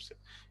রেসপন্স করছে,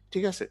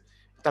 ঠিক আছে?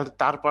 তাহলে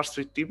তার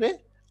পার্সপেক্টিভে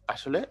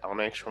আসলে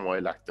অনেক সময়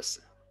লাগতেছে।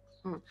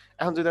 হুম।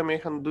 এখন যদি আমি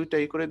এখন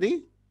দুইটাই করে দিই,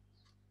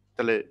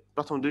 তাহলে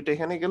প্রথম দুইটা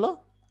এখানে গেল,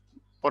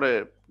 পরে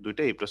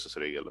দুইটা এই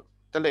প্রসেসরে গেল,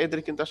 তাহলে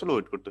এদের কিন্তু আসলে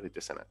ওয়েট করতে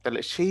হইতেছে না। তাহলে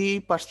সেই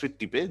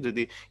পার্সপেক্টিভে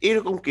যদি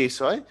এরকম কেস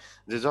হয়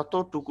যে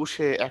যতটুকু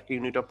সে 1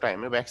 ইউনিট অফ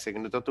টাইমে বা 1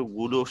 সেকেন্ডে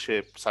যতগুলো সে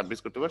সার্ভিস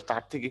করতে পারে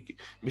তার থেকে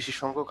বেশি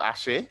সংখ্যক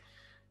আসে,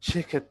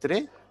 সেক্ষেত্রে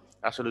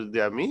আসলে যদি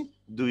আমি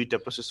দুইটা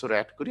প্রসেসর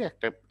অ্যাড করি,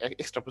 একটা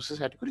এক্সট্রা প্রসেস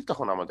অ্যাড করি,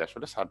 তখন আমাদের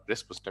আসলে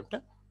রেসপন্স টাইমটা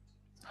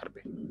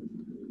বাড়বে,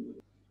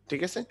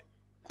 ঠিক আছে?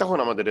 তখন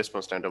আমাদের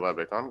রেসপন্স টাইমটা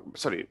বাড়বে, কারণ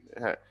সরি,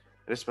 হ্যাঁ,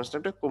 রেসপন্স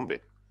টাইমটা কমবে,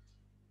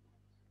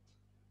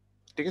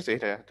 ঠিক আছে?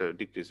 এটা একটা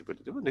ডিক্রিজ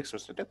করে দেবো,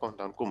 রেসপন্স টাইমটা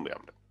কমবে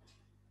আমরা।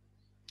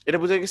 এটা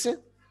বোঝা গেছে?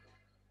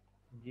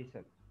 জি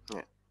স্যার।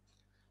 হ্যাঁ।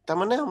 তার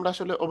মানে আমরা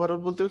আসলে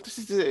ওভারঅল বলতে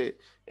পারতেছি যে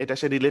এটা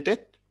সে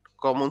রিলেটেড,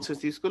 কমন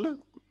সেন্স ইউজ করলে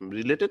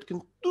রিলেটেড,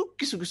 কিন্তু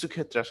কিছু কিছু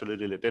ক্ষেত্রে আসলে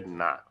রিলেটেড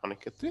না। অনেক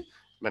ক্ষেত্রে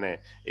মানে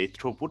এই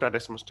থ্রুপুট আর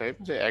রেসপন্স টাইম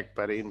যে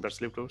একবারে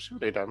ইনভার্সলি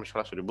প্রপোর্শনাল, এটা আমি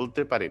সরাসরি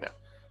বলতে পারি না,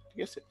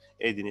 ঠিক আছে?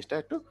 এই জিনিসটা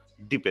একটু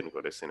ডিপেন্ড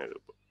করে সিনের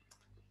উপর।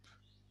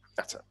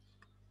 আচ্ছা,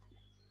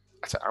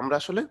 আচ্ছা, আমরা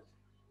আসলে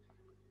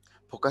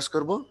ফোকাস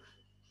করব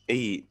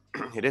এই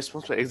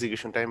রেসপন্স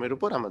এক্সিকিউশন টাইমের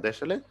উপর। আমাদের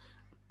আসলে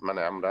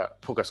মানে আমরা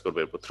ফোকাস করবো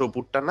এরপর,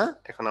 থ্রুপুটটা না।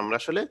 এখন আমরা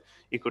আসলে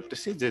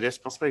করতেছি যে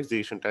রেসপন্স বা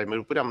এক্সিকিউশন টাইমের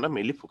উপরে আমরা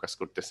মেইনলি ফোকাস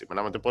করতেছি। মানে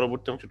আমাদের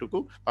পরবর্তী অংশটুকু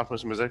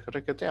পারফরমেন্স মেজার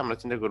করার ক্ষেত্রে আমরা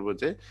চিন্তা করবো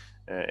যে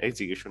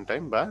এক্সিকিউশন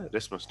টাইম বা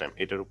রেসপন্স টাইম,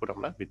 এটার উপর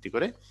আমরা ভিত্তি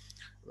করে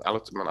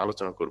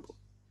আলোচনা করব।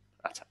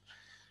 আচ্ছা,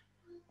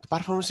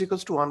 পারফরমেন্স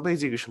ইকুয়ালস টু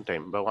 1/এক্সিকিউশন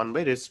টাইম বা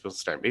 1/রেসপন্স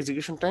টাইম।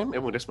 এক্সিকিউশন টাইম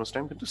এবং রেসপন্স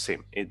টাইম কিন্তু সেম,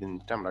 এই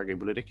জিনিসটা আমরা আগে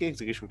বলে রেখে,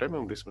 এক্সিকিউশন টাইম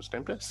এবং রেসপন্স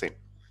টাইমটা সেম।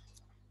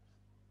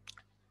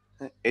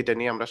 এটা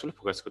নিয়ে আমরা আসলে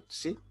ফোকাস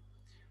করতেছি।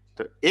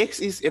 তো x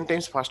is an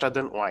Times ফাস্টার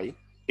then Y,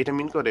 এটা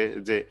মিন করে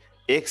যে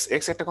এক্স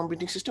এক্স একটা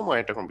কম্পিউটিং সিস্টেম, ওয়াই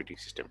একটা কম্পিউটিং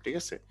সিস্টেম, ঠিক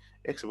আছে?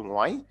 এক্স এবং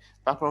ওয়াই,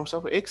 পারফরমেন্স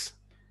অফ এক্স,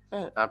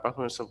 হ্যাঁ, আর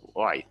পারফরমেন্স অফ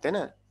ওয়াই, তাই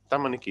না? তার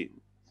মানে কি,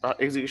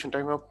 execution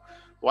time of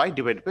Y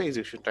divide by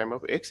execution time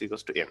of x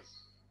equals to N.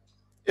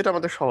 এটা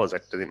আমাদের সহজ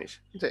একটা জিনিস,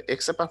 যে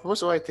এক্স এর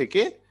পারফরমেন্স ওয়াই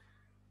থেকে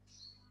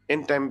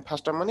এন টাইম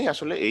ফাস্টার, মানে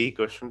আসলে এই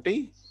কোয়েশ্চনটাই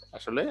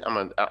আসলে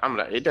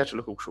আমরা এটা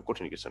আসলে খুব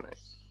কঠিন কিছু নয়,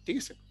 ঠিক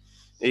আছে?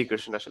 এই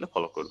কোয়েশ্চনটা আসলে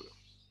ফলো করবে।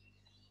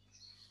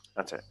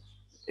 আচ্ছা,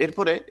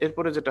 এরপরে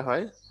এরপরে যেটা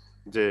হয়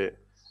যে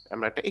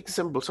আমরা একটা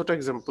এক্সাম্পল, ছোট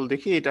এক্সাম্পল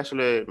দেখি। এটা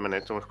আসলে মানে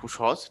তোমার খুব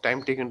সহজ। Time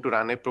taken to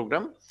run A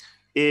programme,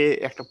 এ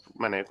একটা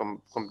মানে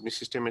কোম্পানি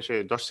সিস্টেম এসে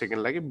 10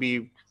 সেকেন্ড লাগে, বি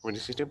কোম্পানি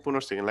সিস্টেম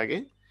 15 সেকেন্ড লাগে,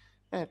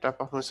 হ্যাঁ। তার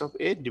performance of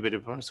A divided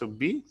performance of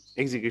B,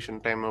 execution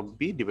time of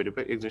B divided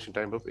by execution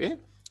time of A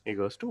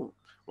equals to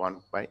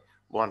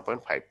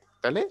 1/1.5।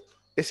 তাহলে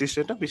এই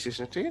সিস্টেমটা বি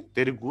সিস্টেম থেকে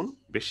 1.5 গুণ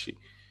বেশি,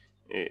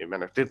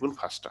 মানে 1.5 গুণ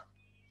ফাস্টার।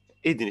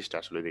 এই জিনিসটা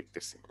আসলে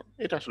দেখতেছি,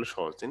 এটা আসলে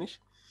সহজ জিনিস।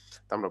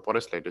 তো আমরা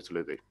পরের স্লাইডে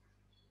চলে যাই।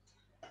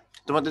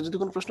 তোমাদের যদি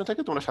কোনো প্রশ্ন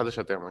থাকে তোমরা সাথে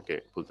সাথে আমাকে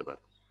বলতে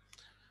পারো।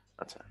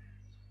 আচ্ছা,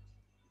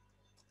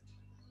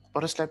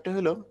 পরের স্লাইডটা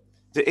হলো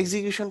যে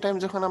এক্সিকিউশন টাইম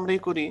যখন আমরা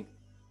করি,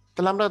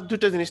 তাহলে আমরা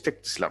দুইটা জিনিস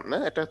দেখতেছিলাম না,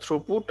 একটা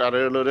থ্রুপুট আর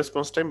হলো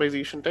রেসপন্স টাইম বা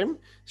এক্সিকিউশন টাইম।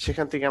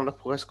 সেখান থেকে আমরা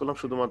ফোকাস করলাম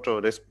শুধুমাত্র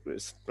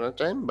রেসপন্স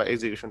টাইম বা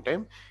এক্সিকিউশন টাইম।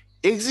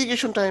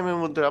 এক্সিকিউশন টাইমের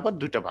মধ্যে আবার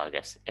দুইটা ভাগ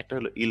আছে, একটা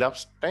হলো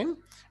ইলাপস টাইম,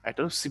 একটা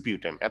হলো সিপিইউ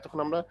টাইম।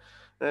 এতক্ষণ আমরা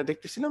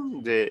দেখতেছিলাম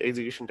যে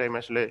এক্সিকিউশন টাইম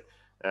আসলে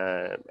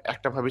আহ,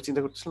 একটা ভাবে চিন্তা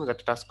করতেছিলাম যে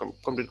একটা টাস্ক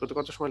কমপ্লিট করতে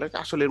কত সময় লাগে।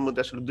 আসলে এর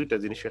মধ্যে আসলে দুইটা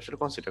জিনিস আসলে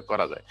কনসিডার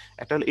করা যায়।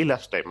 একটা হলো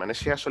ইলাপস টাইম, মানে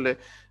সে আসলে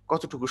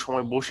কতটুকু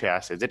সময় বসে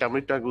আছে, যেটা আমি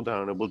একটু আগে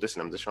উদাহরণে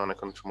বলতেছিলাম যে সে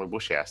অনেকক্ষণ সময়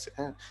বসে আছে,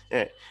 হ্যাঁ।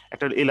 হ্যাঁ,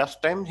 একটা elapsed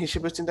টাইম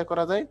হিসেবে চিন্তা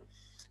করা যায়।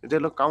 এটা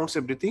হলো counts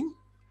everything,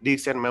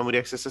 disk and memory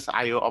accesses,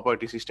 IO,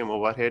 operating system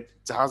overhead,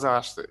 যা যা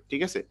আসছে,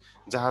 ঠিক আছে?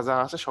 যা যা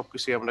আছে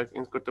সবকিছুই আমরা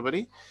ইউজ করতে পারি।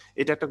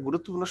 এটা একটা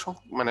গুরুত্বপূর্ণ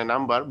মানে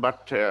নাম্বার, বাট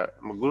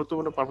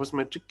গুরুত্বপূর্ণ পারপাস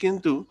মেট্রিক,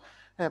 কিন্তু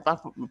হ্যাঁ,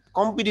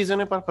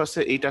 কম্পিটিশনের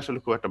পারপাসে এইটা আসলে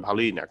খুব একটা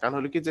ভালোই না। কারণ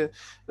হলো কি যে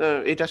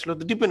এটা আসলে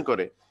ডিপেন্ড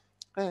করে,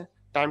 হ্যাঁ,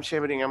 টাইম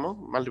শেয়ারিং এবং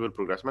মাল্টিপল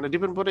প্রোগ্রাস, মানে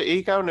ডিপেন্ড করে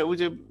এই কারণে ওই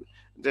যে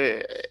যে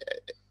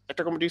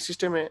একটা কম্পিউটিং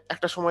সিস্টেমে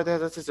একটা সময় দেখা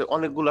যাচ্ছে যে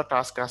অনেকগুলা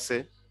টাস্ক আছে,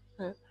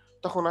 হ্যাঁ।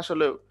 তখন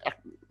আসলে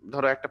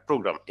ধরো একটা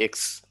প্রোগ্রাম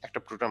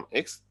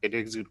এক্স এটা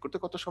এক্সিকিউট করতে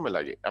কত সময়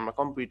লাগে, আমরা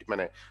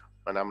মানে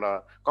মানে আমরা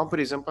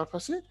কম্পারিজন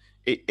পারপাসে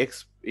এই এক্স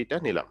এটা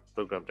নিলাম,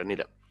 প্রোগ্রামটা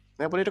নিলাম,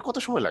 তারপরে এটা কত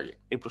সময় লাগে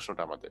এই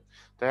প্রশ্নটা আমাদের।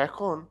 তো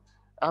এখন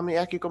আমি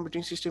একই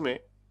কম্পিউটিং সিস্টেমে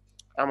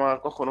আমার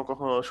কখনো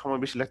কখনো সময়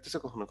বেশি লাগতেছে,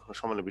 কখনো কখনো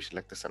সময় বেশি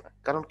লাগতেছে না।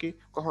 কারণ কি,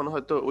 কখনো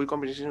হয়তো ওই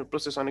কম্পিটিশন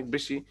প্রসেস অনেক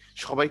বেশি,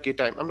 সবাইকে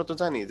টাইম, আমরা তো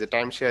জানি যে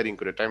টাইম শেয়ারিং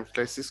করে, টাইম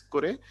স্লাইসিস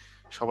করে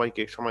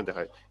সবাইকে সময় দেওয়া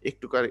হয়।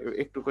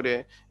 একটু করে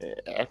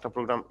একটা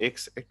প্রোগ্রাম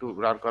এক্স একটু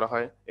রান করা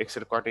হয়, এক্স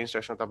এর কয়টা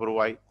ইনস্ট্রাকশন, তারপর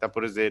ওয়াই,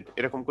 তারপরে জেড,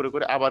 এরকম করে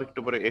করে আবার একটু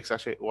পরে এক্স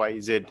আসে, ওয়াই,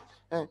 জেড।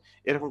 হ্যাঁ,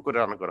 এরকম করে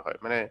রান করা হয়।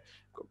 মানে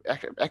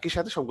একই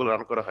সাথে সবগুলো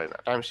রান করা হয় না,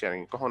 টাইম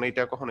শেয়ারিং, কখন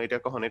এইটা, কখন এইটা,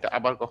 কখন এটা,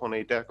 আবার কখন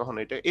এইটা, কখন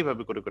এইটা,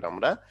 এইভাবে করে করে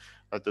আমরা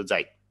হয়তো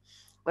যাই।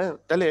 হ্যাঁ,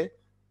 তাহলে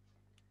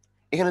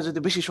এখানে যদি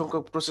বেশি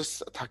সংখ্যক প্রসেস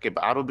থাকে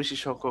বা আরো বেশি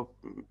সংখ্যক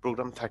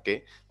প্রোগ্রাম থাকে,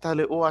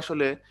 তাহলে ও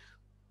আসলে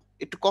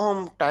একটু কম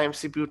টাইম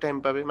সিপিইউ টাইম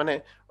পাবে। মানে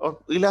ওর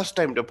ইলাস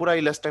টাইমটা, পুরা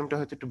ইলাস টাইমটা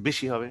হয়তো একটু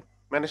বেশি হবে।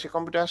 মানে সে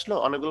কম্পিউটার আসলো,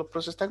 অনেকগুলো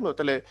প্রসেস থাকলো,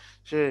 তাহলে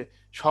সে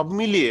সব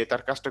মিলিয়ে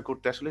তার কাজটা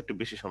করতে আসলে একটু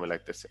বেশি সময়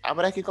লাগতেছে।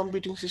 আবার একই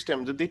কম্পিউটিং সিস্টেম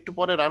যদি একটু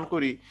পরে রান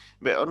করি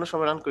বা অন্য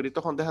সময় রান করি,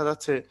 তখন দেখা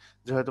যাচ্ছে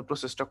যে হয়তো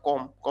প্রসেসটা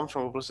কম কম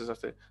সময় প্রসেস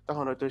আছে,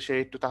 তখন হয়তো সে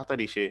একটু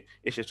তাড়াতাড়ি সে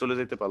এসে চলে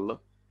যেতে পারলো।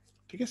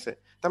 ঠিক আছে?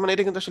 তার মানে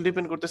এটা কিন্তু আসলে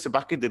ডিপেন্ড করতেছে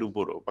বাকিদের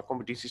উপরও, বা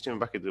কম্পিউটিং সিস্টেমে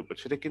বাকিদের উপর।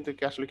 সেটা কিন্তু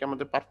কি আসলে কি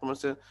আমাদের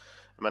পারফরমেন্সে,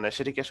 মানে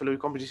সেটা কি আসলে ওই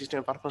কম্পিউটিং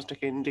সিস্টেমের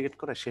পারফরমেন্সটাকে ইন্ডিকেট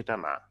করে? সেটা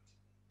না।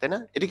 তাই না?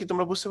 এটা কি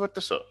তোমরা বুঝতে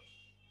পারতেছো?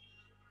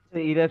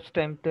 ইলাপস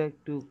টাইমটা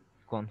একটু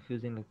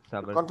কনফিউজিং লাগছে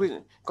আবার একটু। কনফিউজিং,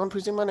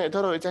 কনফিউজিং মানে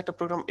ধরো এই যে একটা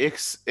প্রোগ্রাম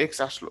এক্স এক্স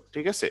আসলো,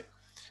 ঠিক আছে?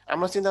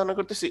 আমরা চিন্তা ভাবনা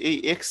করতেছি এই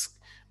এক্স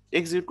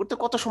এক্সিকিউট করতে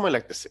কত সময়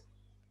লাগতেছে।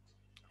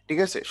 ঠিক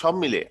আছে? সব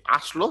মিলে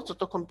আসলো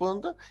যতক্ষণ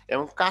পর্যন্ত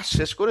এবং কাজ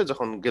শেষ করে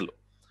যখন গেল।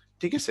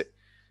 ঠিক আছে?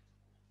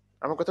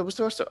 আমার কথা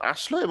বুঝতে পারছো?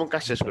 আসলো এবং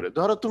কাজ জি শেষ স্যার। করে।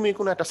 ধরো তুমি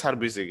কোনো একটা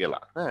সার্ভিসে গেলা,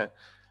 হ্যাঁ?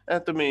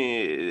 তুমি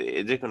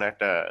যে কোনো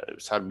একটা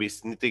সার্ভিস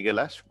নিতে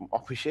গেলা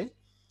অফিসে।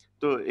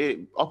 তো এই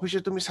অফিসে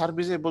তুমি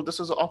সার্ভিসে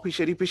বলতেছো যে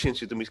অফিসের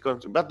ইফিসিয়েন্সি তুমি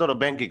বা ধরো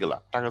ব্যাংকে গেলা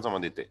টাকা জমা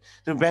দিতে,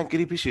 তুমি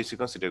ব্যাংকের ইফিসিয়েন্সি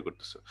কনসিডার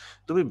করতেছো।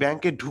 তুমি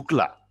ব্যাংকে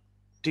ঢুকলা,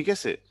 ঠিক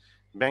আছে?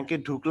 ব্যাংকে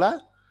ঢুকলা,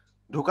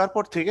 ঢোকার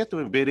পর থেকে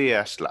তুমি বেরিয়ে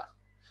আসলা,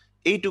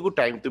 এইটুকু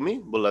টাইম তুমি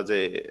বললা যে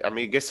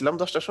আমি গেছিলাম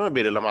 10টার সময়,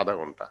 বেরোলাম আধা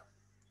ঘন্টা।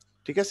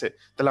 ঠিক আছে?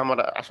 তাহলে আমার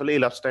আসলে এই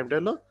লাস্ট টাইমটা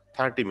হলো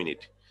 30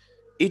 মিনিট।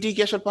 এটি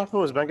কি আসলে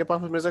পারফরমেন্স, ব্যাংকে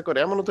পারফরমেন্স মেজার করে?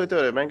 এমনও তো হইতে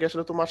পারে ব্যাংকে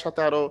আসলে তোমার সাথে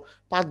আরো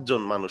 5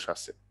 জন মানুষ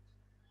আছে।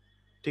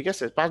 ঠিক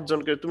আছে? 5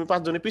 জনকে, তুমি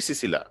 5 জনে পিসি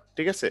ছিলা,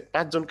 ঠিক আছে?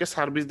 5 জনকে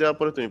সার্ভিস দেওয়ার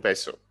পরে তুমি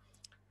পাইছো।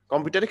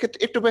 কম্পিউটারের ক্ষেত্রে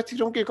একটু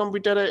ব্যতিক্রম কি,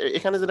 কম্পিউটারে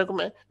এখানে যেরকম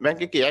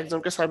ব্যাংকে কি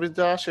একজনকে সার্ভিস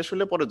দেওয়া শেষ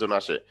হলে পরের জন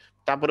আসে,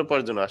 তারপরে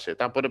পরের জন আসে,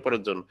 তারপরে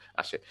পরের জন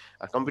আসে।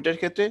 আর কম্পিউটারের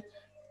ক্ষেত্রে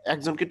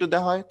একজনকে একটু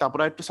দেওয়া হয়,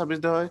 তারপরে একটু সার্ভিস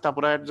দেওয়া হয়,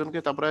 তারপরে একজনকে,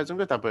 তারপরে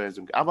একজনকে, তারপরে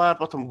একজনকে, আবার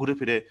প্রথম ঘুরে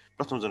ফিরে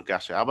প্রথম জনকে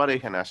আসে, আবার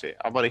এখানে আসে,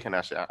 আবার এখানে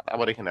আসে,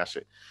 আবার এখানে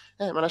আসে।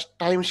 হ্যাঁ, মানে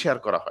টাইম শেয়ার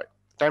করা হয়।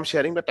 টাইম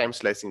শেয়ারিং বা টাইম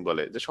স্লাইসিং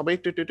বলে, যে সবাই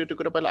একটু একটু একটু একটু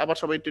করে পাইলো, আবার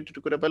সবাই একটু একটু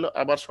একটু করে পাইলো,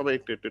 আবার সবাই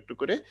একটু একটু একটু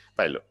করে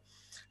পাইলো।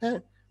 হ্যাঁ,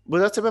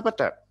 বোঝা যাচ্ছে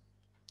ব্যাপারটা?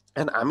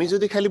 And আমি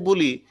যদি খালি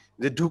বলি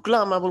যে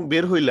ঢুকলাম এবং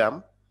বের হইলাম,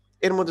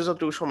 এর মধ্যে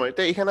যতটুকু সময়,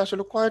 তাই এখানে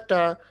আসলে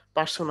কয়টা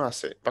পার্সন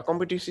আছে বা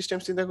কম্পিউটিভ সিস্টেম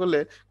চিন্তা করলে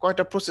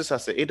কয়টা প্রসেস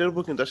আছে, এটার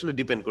উপর কিন্তু আসলে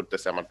ডিপেন্ড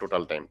করতেছে আমার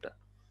টোটাল টাইমটা।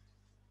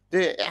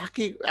 যে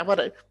একই আবার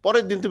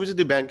পরের দিন তুমি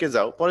যদি ব্যাংকে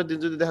যাও, পরের দিন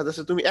যদি দেখা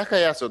যাচ্ছে তুমি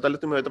একাই আছো, তাহলে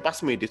তুমি হয়তো 5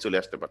 মিনিটে চলে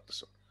আসতে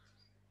পারতেছো।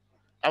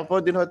 আর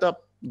পরের দিন হয়তো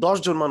 10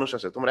 জন মানুষ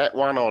আছে, তোমার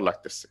 1 আওয়ার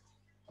লাগতেছে।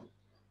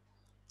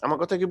 আমার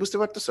কথা কি বুঝতে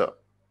পারতেছো?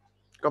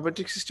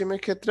 কম্পিউটিং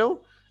সিস্টেমের ক্ষেত্রেও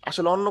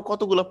আসলে অন্য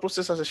কতগুলো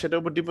প্রসেস আছে সেটার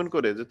উপর ডিপেন্ড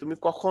করে যে তুমি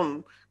কখন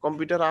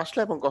কম্পিউটার আসলে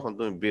এবং কখন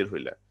তুমি বের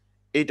হইলে।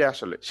 এইটা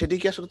আসলে সেটি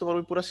কি আসলে তোমার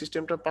ওই পুরো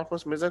সিস্টেমটার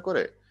পারফরমেন্স মেজার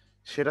করে?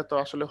 সেটা তো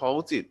আসলে হওয়া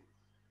উচিত।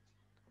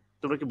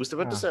 তোমরা কি বুঝতে আহ,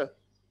 পারতেছো?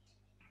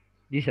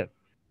 জি স্যার।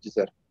 জি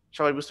স্যার।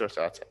 সবাই বুঝতে পারছো?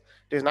 আচ্ছা,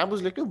 ঠিক আছে, না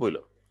বুঝলে কেউ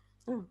বইলো।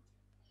 হুম।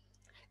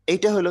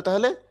 এইটা হলো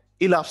তাহলে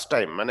ইলাপস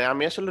টাইম, মানে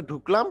আমি আসলে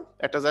ঢুকলাম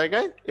একটা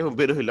জায়গায় এবং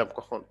বের হইলাম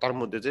কখন, তার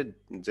মধ্যে যে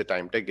যে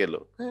টাইমটা গেল।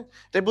 হ্যাঁ,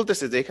 তাই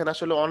বলতেছে যে এখানে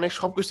আসলে অনেক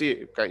সবকিছু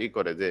ই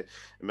করে যে,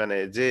 মানে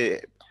যে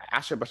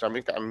আশেপাশে আমি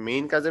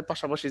মেইন কাজের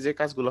পাশাপাশি যে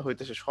কাজগুলো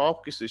হইতেছে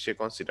সবকিছু সে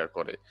কনসিডার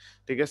করে।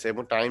 ঠিক আছে?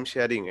 এবং টাইম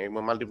শেয়ারিং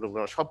এবং মাল্টি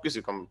প্রোগ্রাম সবকিছু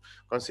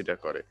কনসিডার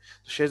করে।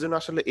 তো সেজন্য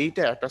আসলে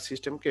এইটা একটা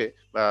সিস্টেমকে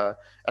বা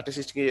একটা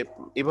সিস্টেমকে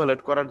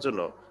ইভালুয়েট করার জন্য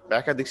বা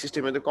একাধিক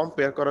সিস্টেমের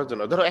কম্পেয়ার করার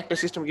জন্য, ধরো একটা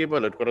সিস্টেমকে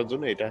ইভালুয়েট করার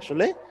জন্য এটা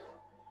আসলে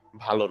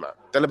ভালো না।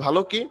 তাহলে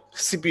ভালো কি?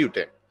 CPU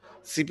time.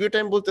 সিপিইউ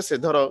টাইম বলতেছে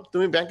ধরো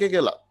তুমি ব্যাংকে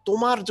গেলা,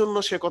 তোমার জন্য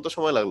সে কত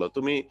সময় লাগলো,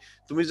 তুমি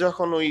তুমি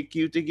যখন ওই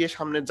কিউতে গিয়ে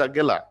সামনে যা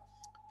গেলা,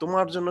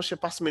 তোমার জন্য সে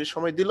 5 মিনিট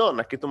সময় দিল,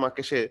 নাকি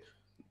তোমাকে সে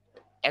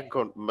 1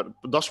 ঘন্টা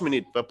 10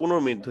 মিনিট বা 15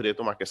 মিনিট ধরে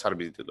তোমাকে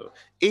সার্ভিস দিল?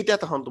 এইটা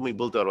তখন তুমি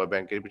বলতে পারবা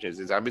ব্যাংকের পিছনে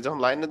যে আমি যখন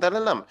লাইনে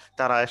দাঁড়ালাম,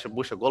 তারা এসে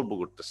বসে গল্প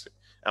করতেছে,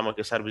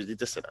 আমাকে সার্ভিস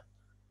দিতেছে না।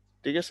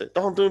 ঠিক আছে?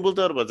 তখন তুমি বলতে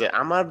পারবা যে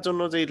আমার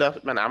জন্য যে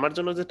মানে আমার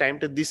জন্য যে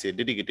টাইমটা দিছে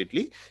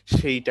ডেডিকেটেডলি,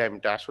 সেই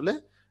টাইমটা আসলে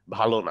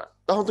ভালো না।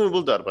 তখন তুমি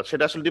বলতে পারবা।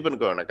 সেটা আসলে ডিপেন্ড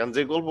করে না, কারণ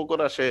যে গল্প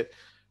করা সে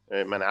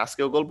মানে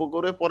আজকেও গল্প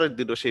করে, পরের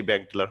দিনও সেই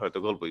ব্যাংক টেলার হয়তো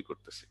গল্পই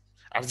করতেছে।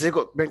 আর যে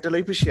ব্যাংক টেলার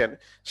এফিসিয়েন্ট,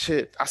 সে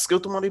আজকেও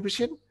তোমার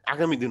এফিসিয়েন্ট,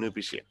 আগামী দিনও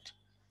এফিসিয়েন্ট।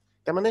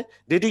 তার মানে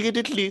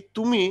ডেডিকেটেডলি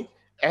তুমি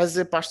অ্যাজ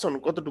এ পার্সন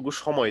কতটুকু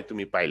সময়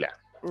তুমি পাইলা,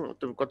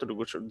 তুমি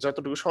কতটুকু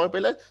যতটুকু সময়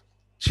পাইলা,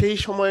 সেই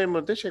সময়ের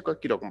মধ্যে সে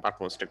কিরকম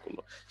পারফরমেন্সটা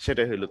করলো,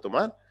 সেটাই হইলো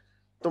তোমার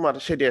তোমার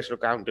সেটি আসলে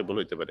কাউন্টেবল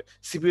হইতে পারে।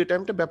 সিপিইউ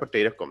টাইমটা ব্যাপারটা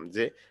এরকম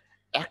যে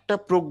একটা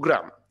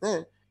প্রোগ্রাম,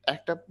 হ্যাঁ,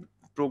 একটা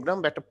প্রোগ্রাম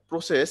বা একটা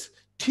প্রসেস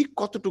ঠিক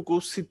কতটুকু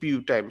সিপিইউ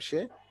টাইম সে,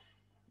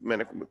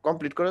 মানে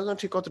কমপ্লিট করার জন্য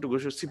ঠিক কতটুকু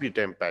সে সিপিইউ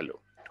টাইম পাইলো,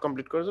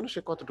 কমপ্লিট করার জন্য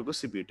সে কতটুকু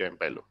সিপিইউ টাইম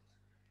পাইলো।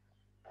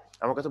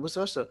 আমার কথা বুঝতে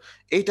পারছো?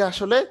 এইটা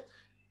আসলে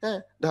হ্যাঁ,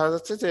 দেখা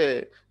যাচ্ছে যে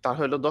তার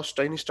হলো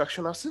 10টা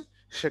ইনস্ট্রাকশন আছে,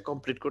 সে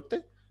কমপ্লিট করতে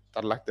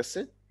তার লাগতেছে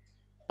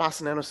 5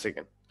 ন্যানো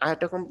সেকেন্ড। আর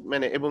একটা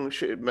মানে এবং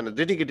মানে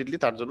ডেডিকেটেডলি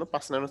তার জন্য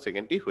 5 ন্যানো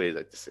সেকেন্ডই হয়ে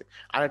যাইতেছে।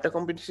 আর একটা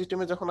কম্পিউটার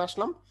সিস্টেমে যখন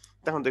আসলাম,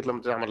 তখন দেখলাম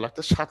যে আমার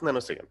লাগতে 7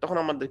 ন্যানো সেকেন্ড। তখন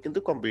আমাদের কিন্তু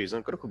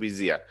কম্পারিজন করে খুব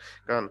ইজিয়ার,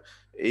 কারণ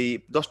এই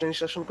 10টা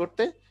ইনস্ট্রাকশন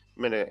করতে,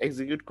 মানে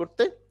এক্সিকিউট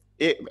করতে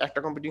একটা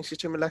কম্পিউটিং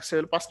সিস্টেমে লাগছে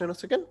 5 ন্যানো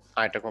সেকেন্ড,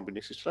 আর একটা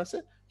কম্পিউটিং সিস্টেম আছে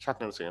 7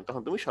 ন্যানো সেকেন্ড।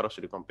 তখন তুমি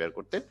সরাসরি কম্পেয়ার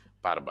করতে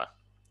পারবা।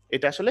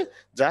 এটা আসলে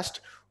জাস্ট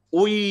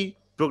ওই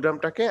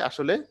প্রোগ্রামটাকে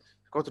আসলে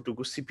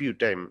কতটুকু সিপিইউ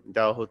টাইম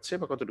দেওয়া হচ্ছে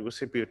বা কতটুকু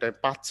সিপিইউ টাইম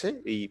পাচ্ছে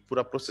এই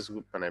পুরা প্রসেস,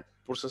 মানে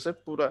প্রসেসের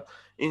পুরা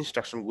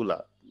ইনস্ট্রাকশন গুলা,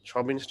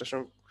 সব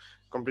ইনস্ট্রাকশন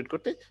কমপ্লিট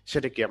করতে,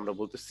 সেটা কি আমরা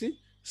বলতেছি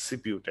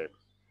সিপিইউ টাইম।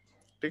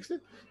 ঠিক আছে,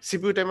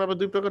 সিপিইউ টাইম আবার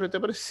দুই প্রকার হতে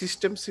পারে,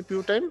 সিস্টেম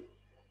সিপিইউ টাইম,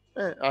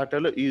 হ্যাঁ, আর একটা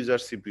হলো ইউজার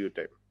সিপিইউ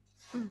টাইম।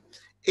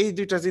 এই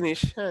দুইটা জিনিস,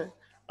 হ্যাঁ,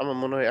 আমার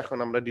মনে হয় এখন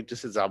আমরা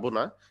ডিটেলসে যাব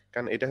না,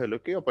 কারণ এটা হলো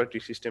কি অপারেটিং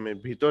সিস্টেমের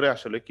ভিতরে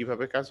আসলে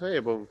কিভাবে কাজ হয়,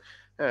 এবং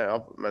হ্যাঁ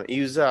মানে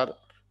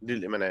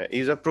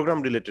ইউজার প্রোগ্রাম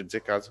রিলেটেড যে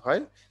কাজ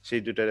হয়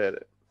সেই দুটার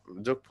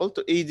যোগফল।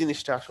 তো এই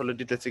জিনিসটা আসলে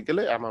ডিটেলসে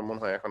গেলে আমার মনে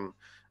হয় এখন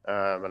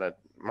মানে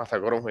মাথা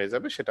গরম হয়ে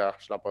যাবে, সেটা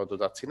আসলে আপাতত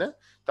যাচ্ছি না।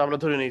 তো আমরা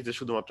ধরে নিই যে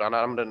শুধুমাত্র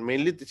আমরা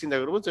মেইনলি চিন্তা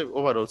করবো যে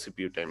ওভারঅল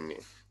সিপিইউ টাইম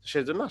নিয়ে,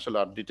 সেজন্য আসলে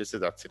আর ডিটেলসে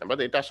যাচ্ছি না, বাট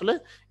এটা আসলে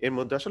এর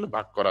মধ্যে আসলে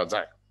ভাগ করা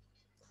যায়।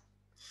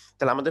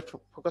 তাহলে আমাদের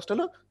ফোকাসটা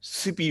হলো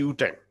সিপিইউ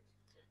টাইম।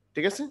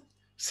 ঠিক আছে,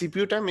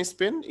 CPU time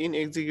spend in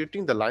executing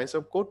the lines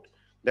of code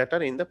that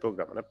R in the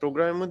programme, মানে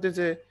প্রোগ্রামের মধ্যে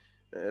যে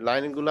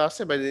লাইনগুলো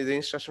আছে বা যে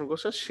ইনস্ট্রাকশন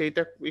করছে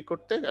সেইটা ই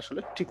করতে আসলে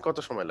ঠিক কত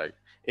সময় লাগে,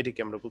 এটিকে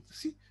আমরা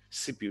বলতেছি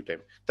সিপিইউ টাইম।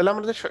 তাহলে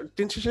আমাদের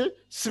দিন শেষে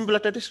সিম্পল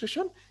একটা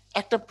ডিসক্রিপশন,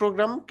 একটা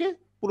প্রোগ্রামকে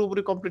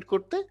পুরোপুরি কমপ্লিট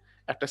করতে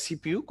একটা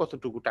সিপিইউ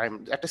কতটুকু টাইম,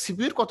 একটা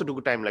সিপিইউর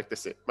কতটুকু টাইম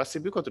লাগতেছে বা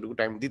সিপিইউ কতটুকু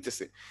টাইম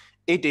দিতেছে,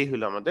 এইটাই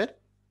হলো আমাদের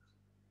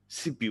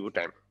সিপিইউ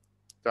টাইম।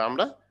 তো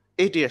আমরা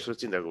এইটাই আসলে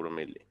চিন্তা করবো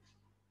মেইনলি।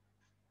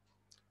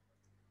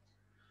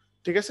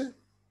 ঠিক আছে,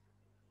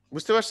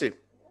 বুঝতে পারছি।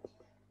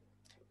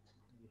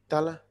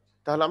 তাহলে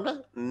তাহলে আমরা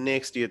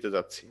নেক্সট ইয়েতে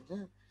যাচ্ছি,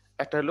 হ্যাঁ।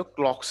 একটা হলো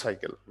ক্লক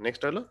সাইকেল,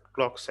 নেক্সট হলো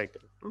ক্লক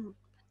সাইকেল।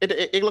 এটা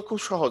এগুলো খুব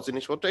সহজ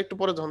জিনিসপত্র, একটু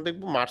পরে যখন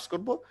দেখবো মার্কস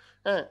করবো,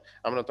 হ্যাঁ,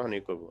 আমরা তখন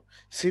ই করবো।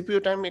 সিপিইউ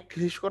টাইম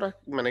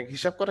মানে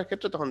হিসাব করার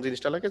ক্ষেত্রে তখন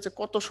জিনিসটা লাগে যে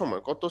কত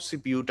সময় কত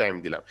সিপিইউ টাইম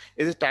দিলাম,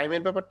 এই যে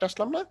টাইমের ব্যাপারটা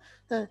আসলাম না,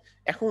 হ্যাঁ।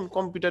 এখন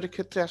কম্পিউটারের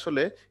ক্ষেত্রে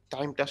আসলে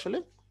টাইমটা আসলে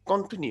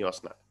কন্টিনিউয়াস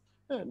না,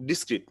 হ্যাঁ,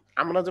 ডিসক্রিট।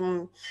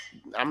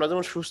 আমরা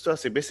যেমন সুস্থ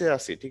আছি, বেঁচে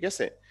আছি, ঠিক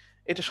আছে,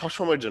 এটা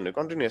সবসময়ের জন্য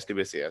কন্টিনিউয়াসলি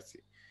বেঁচে আছি।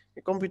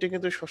 কম্পিউটার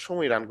কিন্তু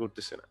সবসময় রান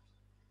করতেছে না।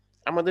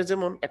 আমাদের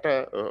যেমন একটা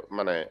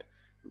মানে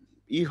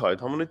হয়,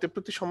 ধমনীতে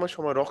প্রতি সময়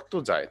সময় রক্ত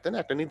যায়, তাই না,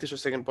 একটা নির্দিষ্ট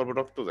সেকেন্ড পর পর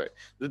রক্ত যায়।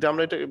 যদি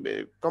আমরা এটা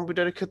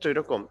কম্পিউটারের ক্ষেত্রে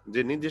এরকম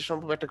যে নির্দিষ্ট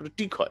সময় একটা করে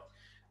টিক হয়,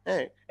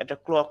 হ্যাঁ, একটা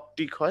ক্লক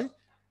টিক হয়,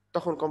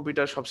 তখন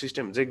কম্পিউটার সব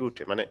সিস্টেম জেগে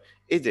উঠে। মানে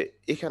এই যে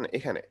এখানে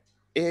এখানে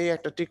এই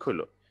একটা টিক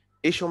হইলো,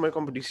 এই সময়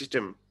কম্পিউটিং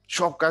সিস্টেম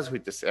সব কাজ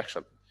হইতেছে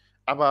একসাথে।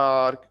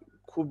 আবার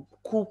খুব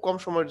খুব কম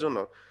সময়ের জন্য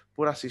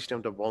পুরা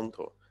সিস্টেমটা বন্ধ,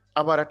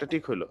 আবার একটা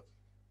টিক হইলো,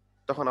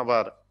 তখন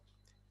আবার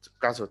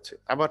কাজ হচ্ছে,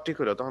 আবার ঠিক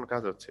হলো তখন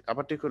কাজ হচ্ছে,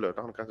 আবার ঠিক হলো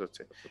তখন কাজ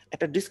হচ্ছে।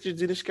 একটা ডিসক্রিট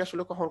জিনিসকে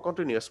আসলে কখন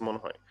কন্টিনিউয়াস মনে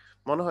হয়,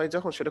 মনে হয়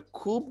যখন সেটা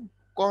খুব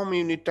কম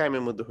ইউনিট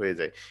টাইমের মধ্যে হয়ে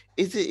যায়।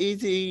 এই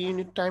যে এই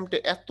ইউনিট টাইমটা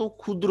এত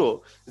ক্ষুদ্র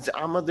যে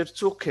আমাদের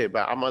চোখে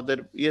বা আমাদের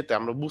ইয়েতে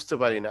আমরা বুঝতে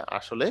পারি না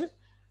আসলে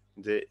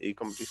যে এই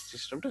কম্পিউটার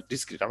সিস্টেমটা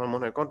ডিসক্রিট। আমার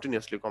মনে হয়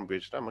কন্টিনিউয়াসলি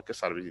কম্পিউটারটা আমাকে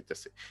সার্ভিস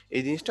দিতেছে,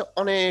 এই জিনিসটা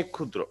অনেক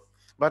ক্ষুদ্র।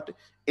 বাট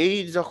এই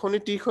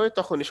যখনই ঠিক হয়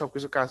তখনই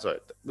সবকিছু কাজ হয়,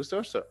 বুঝতে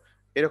পারছো।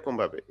 এরকম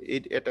ভাবে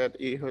এটা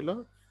হইলো,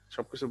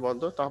 সবকিছু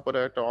বন্ধ, তারপরে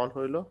একটা অন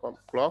হইলো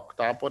ক্লক,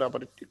 তারপরে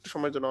আবার একটু একটু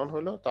সময়ের জন্য অন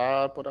হইলো,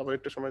 তারপরে আবার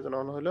একটু সময়ের জন্য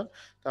অন হইলো,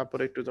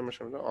 তারপরে একটু সময়ের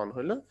জন্য অন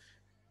হইলো।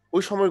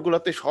 ওই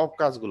সময়গুলোতে সব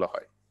কাজগুলো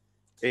হয়,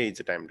 এই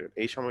যে টাইম পিরিয়ড,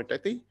 এই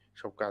সময়টাতেই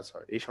সব কাজ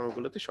হয়, এই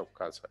সময়গুলোতে সব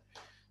কাজ হয়।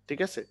 ঠিক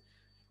আছে,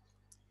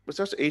 বুঝতে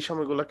পারছো, এই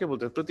সময়গুলোকে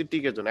বলতে হয় প্রতি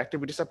টিকের জন্য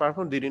অ্যাক্টিভিটিস আর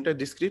পারফর্ম দুইটা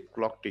ডিসক্রিট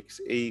ক্লক টিক্স।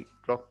 এই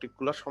ক্লক টিক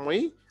গুলোর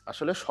সময়ই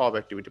আসলে সব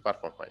অ্যাক্টিভিটি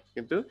পারফর্ম হয়,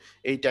 কিন্তু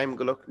এই টাইম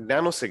গুলো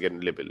ন্যানো সেকেন্ড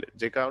লেভেলের,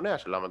 যে কারণে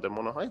আসলে আমাদের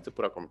মনে হয় যে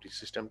পুরো কম্পিউটার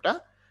সিস্টেমটা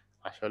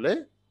আসলে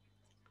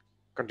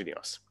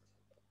কন্টিনিউয়াস।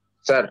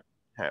 স্যার,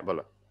 হ্যাঁ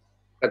বলো।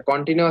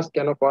 কন্টিনিউয়াস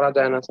কেন করা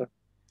যায় না স্যার?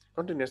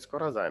 কন্টিনিউয়াস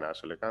করা যায় না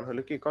আসলে, কারণ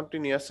হলো কি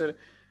কন্টিনিউয়াসের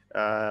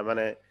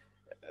মানে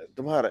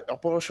তোমার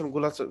অপারেশন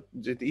গুলা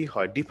যদি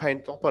হয়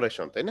ডিফাইন্ড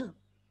অপারেশন, তাই না,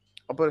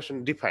 অপারেশন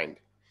ডিফাইন্ড,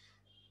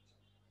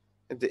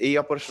 যে এই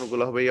অপারেশন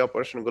গুলো হবে, এই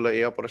অপারেশন গুলো,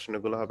 এই অপারেশন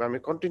গুলো হবে, আমি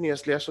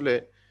কন্টিনিউয়াসলি আসলে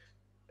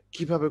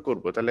কিভাবে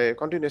করব। তাহলে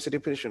কন্টিনিউয়াস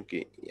ডেফিনিশন কি,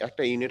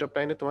 একটা ইউনিট অফ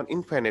টাইমে তোমার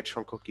ইনফাইনাইট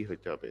সংখ্যক কি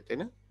হইতে হবে, তাই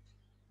না,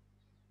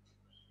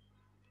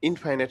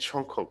 ইনফাইনাইট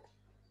সংখ্যক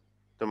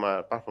তোমার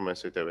পারফরমেন্স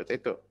হইতে হবে, তাই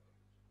তো।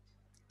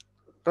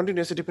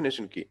 কন্টিনিউয়াস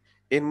ডেফিনিশন কি,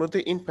 এর মধ্যে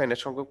ইনফাইনাইট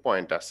সংখ্যক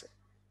পয়েন্ট আছে,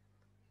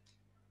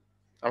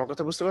 আমার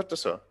কথা বুঝতে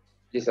পারতেছো।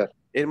 জি স্যার।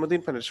 এর মধ্যে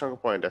ইনফাইনাইট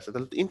সংখ্যক পয়েন্ট আছে,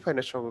 তাহলে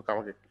ইনফাইনাইট সংখ্যক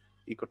আমাকে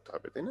ই করতে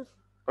হবে, তাই না,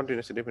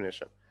 কন্টিনিউয়াস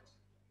ডেফিনিশন।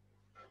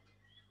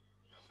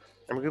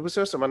 আমাকে বুঝতে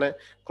পারছো, মানে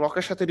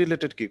ক্লকের সাথে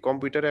রিলেটেড কি,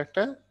 কম্পিউটারে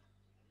একটা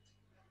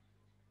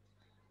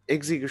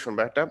এক্সিকিউশন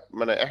বা একটা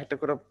মানে একটা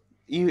করে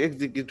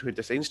এক্সিকিউট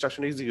হইতেছে,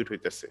 ইনস্ট্রাকশন এক্সিকিউট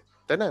হইতেছে,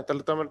 তাই না?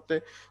 তাহলে তো আমার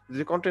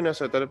যদি কন্টিনিউয়াস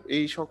হয় তাহলে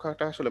এই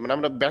সংখ্যাটা আসলে মানে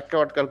আমরা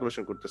ব্যাকওয়ার্ড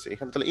ক্যালকুলেশন করতেছি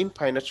এখানে, তাহলে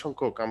ইনফাইনাইট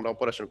সংখ্যক আমরা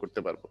অপারেশন করতে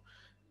পারবো।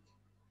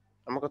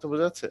 আমার কথা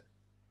বোঝা যাচ্ছে?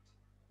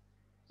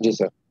 জি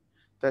স্যার।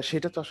 তা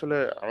সেটা তো আসলে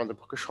আমাদের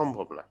পক্ষে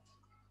সম্ভব না,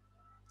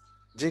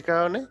 যে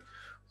কারণে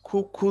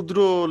খুব ক্ষুদ্র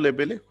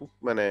লেভেলে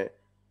মানে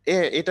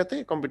এটাতে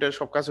কম্পিউটারে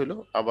সব কাজ হলো,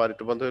 আবার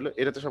একটু বন্ধ হলো,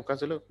 এটাতে সব কাজ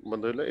হলো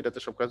বন্ধ হলো, এটাতে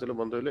সব কাজ হলো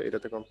বন্ধ হলো,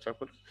 এটাতে কম্পিউটার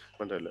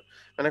বন্ধ হলো,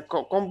 মানে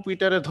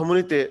কম্পিউটারের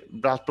ধমনীতে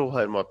ব্রাশ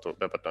প্রবাহের মতো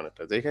ব্যাপারটা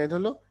অনেকটা, যে এখানে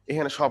হলো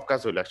এখানে সব কাজ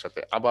হলো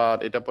একসাথে, আবার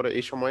এটা পরে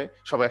এই সময়ে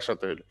সব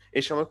একসাথে হলো,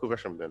 এই সময় খুব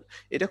একসাথে হলো,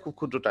 এটা খুব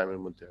ক্ষুদ্র টাইমের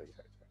মধ্যে হয়ে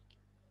যায়।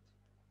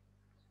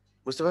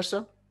 বুঝতে পারছো?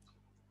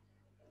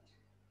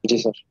 জি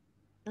স্যার।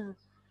 হ্যাঁ।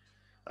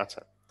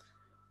 আচ্ছা,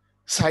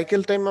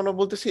 সাইকেল টাইম আমরা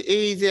বলতেছি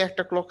এই যে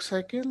একটা ক্লক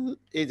সাইকেল,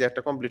 এই যে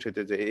একটা কমপ্লিট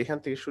হইতে যায় এখান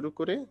থেকে শুরু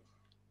করে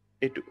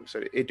এইটুকু,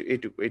 সরি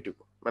এইটুকু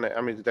এইটুকু, মানে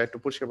আমি যদি একটু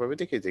পরিষ্কার ভাবে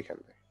দেখি যে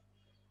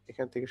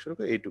এখান থেকে শুরু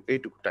করে এইটুকু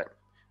এইটুকু টাইম,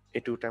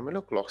 এইটুকু টাইম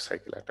হলো ক্লক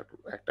সাইকেল। একটা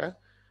একটা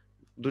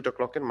দুইটা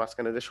ক্লকের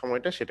মাঝখানে যে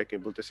সময়টা সেটাকে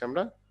বলতেছি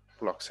আমরা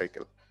clock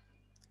cycle.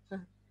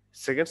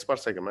 Seconds per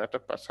second, মানে একটা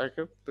পার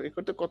সাইকেল তৈরি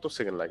করতে কত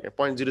সেকেন্ড লাগে,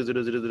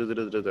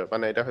 0.0000000,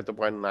 মানে এটা হয়তো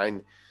 0.9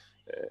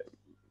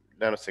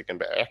 ন্যানো সেকেন্ড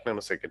বা 1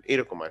 ন্যানো সেকেন্ড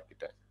এরকম আর কি।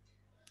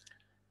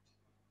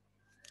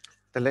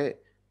 তাহলে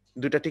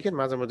দুইটা টিকের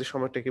মাঝামাঝি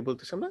সময়টাকে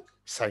বলতেছি আমরা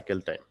সাইকেল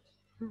টাইম।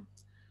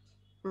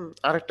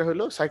 আরেকটা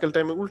হলো সাইকেল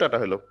টাইমের উল্টাটা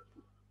হলো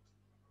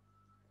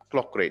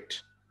ক্লক রেট,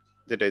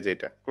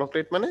 যেটা ক্লক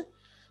রেট মানে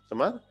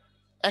তোমার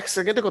 1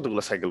 সেকেন্ডে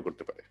কতগুলো সাইকেল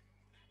করতে পারে।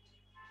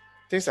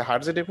 ঠিক আছে,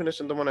 হার্জের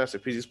ডেফিনেশন তো মনে আছে,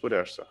 ফিজিক্স পড়ে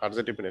আসছো,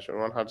 হার্জের definition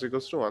 1 hertz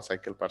equals to 1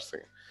 cycle per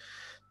second.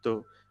 তো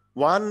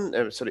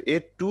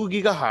 2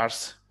 গিগা হার্জ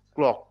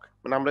ক্লক,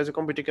 মানে আমরা যে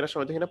কম্পিউটার কেনার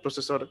সময় দেখি না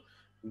প্রসেসর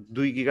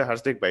 2 গিগা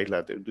হার্জ দেখবা,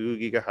 এগুলাতে 2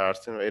 গিগা হার্জ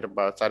এটা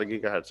বা 4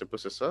 গিগা হার্জ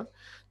প্রসেসর,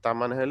 তার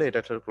মানে হলো এটা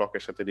একটা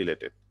ক্লকের সাথে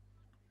রিলেটেড।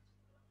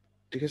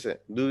 ঠিক আছে,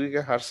 2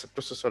 গিগা হার্জ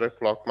প্রসেসরের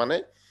ক্লক মানে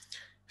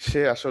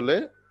সে আসলে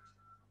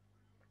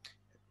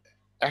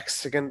 1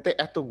 সেকেন্ডে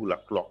এতগুলা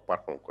ক্লক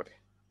পারফর্ম করে,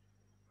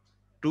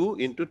 2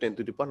 ×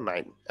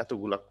 10⁹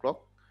 এতগুলা ক্লক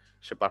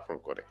সে পারফর্ম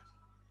করে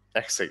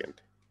 1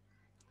 সেকেন্ডে।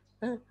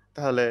 হ্যাঁ,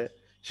 তাহলে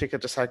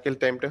সেক্ষেত্রে সাইকেল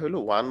টাইমটা হলো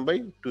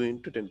 1/2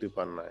 ×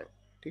 10⁹।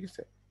 ঠিক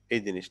আছে, এই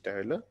জিনিসটা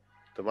হলো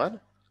তোমার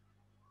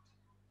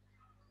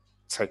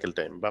সাইকেল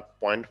টাইম বা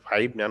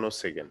 0.5 ন্যানো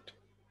সেকেন্ড।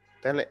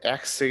 তাহলে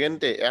 1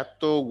 সেকেন্ডে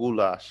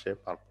এতগুলা সে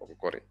পারফর্ম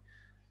করে,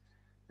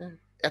 হ্যাঁ,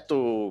 এত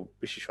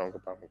বেশি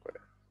সংখ্যা পারফর্ম করে।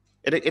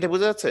 এটা এটা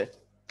বোঝা যাচ্ছে?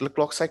 তাহলে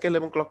ক্লক সাইকেল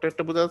এবং ক্লক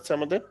টাইমটা বোঝা যাচ্ছে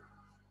আমাদের,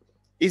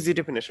 ইজি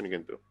ডেফিনেশন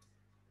কিন্তু।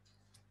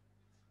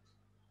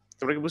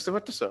 তোমরা কি বুঝতে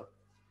পারতেছো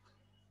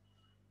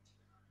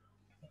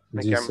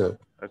নাকি জি আমি, স্যার।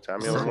 আচ্ছা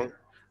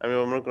আমি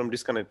মনে করলাম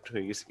ডিসকানেক্ট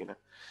হয়ে গেছি কিনা।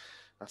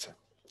 আচ্ছা,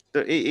 তো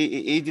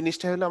এই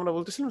জিনিসটা হলো আমরা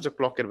বলতেছিলাম যে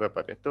ক্লকের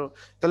ব্যাপারে। তো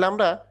তাহলে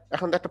আমরা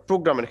এখন একটা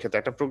প্রোগ্রামের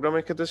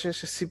ক্ষেত্রে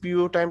সে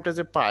সিপিইউ টাইমটা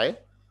যে পায়,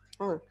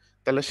 হুম,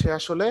 তাহলে সে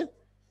আসলে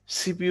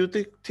সিপিইউ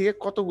থেকে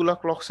কতগুলা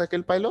ক্লক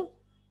সাইকেল পাইলো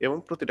এবং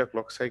প্রতিটা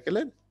ক্লক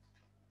সাইকেলের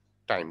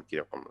টাইম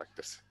কিরকম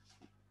লাগতেছে।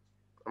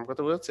 আমার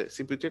কথা বোঝাচ্ছে?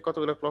 সিপিইউ থেকে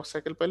কতগুলা ক্লক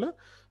সাইকেল পাইলো,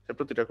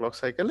 প্রতিটা ক্লক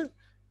সাইকেলে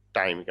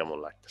টাইম কেমন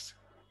লাগতেছে,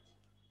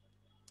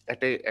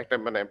 একটা একটা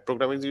মানে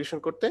প্রোগ্রাম এক্সিকিউশন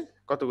করতে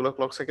কতগুলো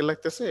ক্লক সাইকেল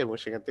লাগতেছে এবং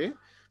সেখান থেকে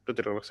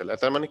প্রতিটা ক্লক সাইকেল,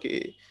 তার মানে কি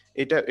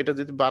এটা এটা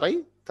যদি বাড়াই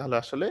তাহলে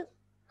আসলে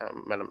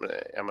মানে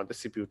আমাদের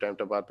সিপিইউ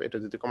টাইমটা বাড়বে, এটা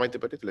যদি কমাইতে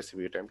পারি তাহলে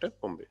সিপিইউ টাইমটা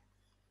কমবে।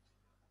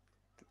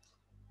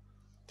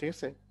 ঠিক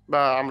আছে,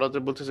 বা আমরা যে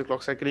বলতেছি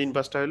ক্লক সাইকেল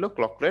ইনভার্সটা হলো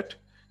clock rate,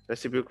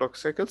 CPU clock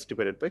cycles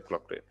divided by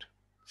clock rate,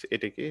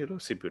 এটাকে হলো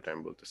সিপিইউ টাইম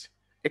বলতেছি।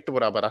 একটু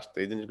পরে আবার আসতে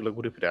এই জিনিসগুলো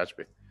ঘুরে ফিরে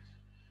আসবে।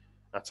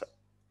 আচ্ছা,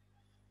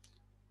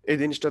 এই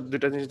জিনিসটা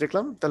দুইটা জিনিস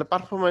দেখলাম। তাহলে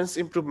পারফরমেন্স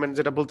ইমপ্রুভমেন্ট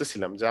যেটা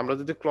বলতেছিলাম, যে আমরা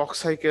যদি ক্লক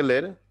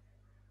সাইকেলের,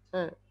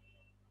 হ্যাঁ,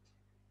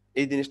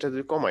 এই জিনিসটা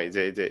যদি কমাই,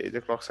 যে এই যে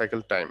ক্লক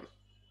সাইকেল টাইম,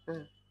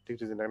 হ্যাঁ,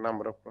 ডিক্রিজিং দ্য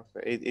নাম্বার অফ,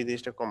 এই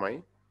জিনিসটা কমাই,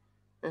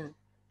 হ্যাঁ,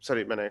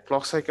 সরি মানে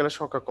ক্লক সাইকেলের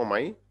সংখ্যা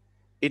কমাই,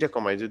 এটা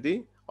কমাই যদি,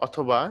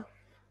 অথবা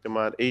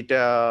তোমার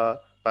এইটা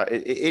বা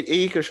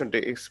এই ইকুয়েশনটা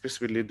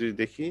স্পেসিফিকলি যদি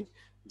দেখি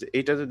যে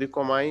এইটা যদি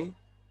কমাই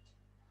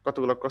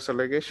কতগুলো ক্লক সাইকেল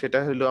লাগে, সেটা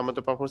হলো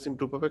আমাদের পারফরমেন্স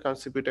ইমপ্রুভ হবে কারণ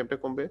সিপিইউ টাইমটা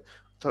কমবে।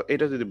 তো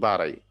এটা যদি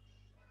বাড়াই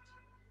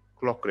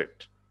ক্লক রেট,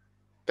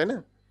 তাই না,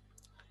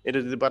 এটা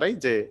যদি বাড়াই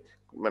যে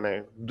মানে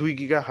 2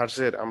 গিগা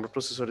হার্জের আমরা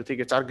প্রসেসরের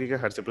থেকে 4 গিগা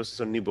হার্জের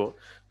প্রসেসর নিব,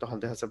 তখন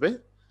দেখা যাবে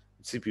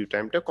সিপিইউ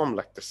টাইমটা কম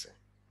লাগতেছে।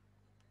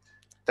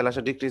 তাহলে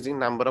আসলে decreasing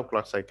number of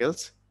clock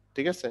cycles.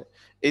 ঠিক আছে,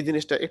 এই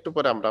জিনিসটা একটু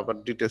পরে আমরা আবার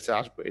ডিটেলসে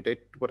আসবো, এটা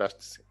একটু পরে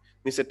আসতেছে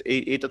নিচে,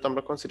 এইটা তো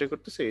আমরা কনসিডার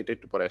করতেছি, এটা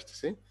একটু পরে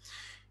আসতেছি।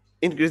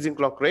 ইনক্রিজিং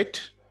ক্লক রেট,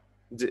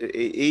 যে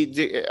এই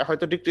যে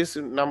হয়তো decrease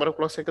number of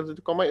clock cycle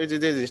যদি কমায়, এই যে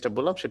জিনিসটা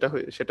বললাম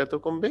সেটা তো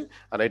কমবে,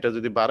 আর এটা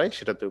যদি বাড়ায়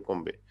সেটাতেও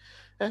কমবে।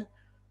 হ্যাঁ,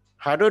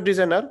 hardware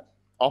designer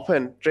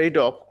often trade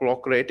of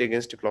clock rate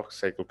against clock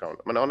cycle count,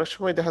 মানে অনেক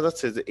সময় দেখা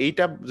যাচ্ছে যে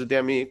এইটা যদি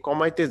আমি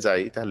কমাইতে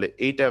যাই তাহলে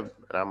এইটা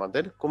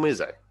আমাদের কমে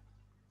যায়,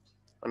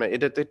 মানে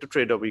এটাতে একটু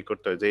ট্রেড অফ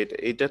করতে হয় যে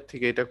এইটার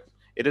থেকে এটা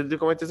এটা যদি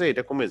কমাইতে যায়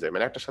এটা কমে যায়,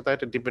 মানে একটার সাথে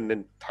একটা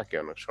ডিপেন্ডেন্ট থাকে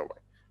অনেক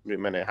সময়।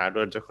 মানে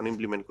হার্ডওয়্যার যখন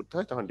ইমপ্লিমেন্ট করতে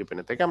হয় তখন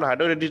ডিপেন্ডেন্ট থাকে। আমরা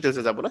হার্ডওয়্যারের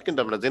ডিটেলসে যাব না, কিন্তু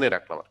আমরা জেনে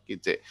রাখলাম আর কি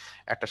যে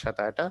একটার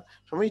সাথে একটা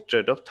সময়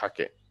ট্রেড অফ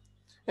থাকে।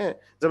 হ্যাঁ,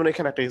 যেমন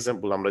এখানে একটা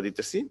এক্সাম্পল আমরা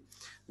দিতেছি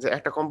যে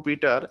একটা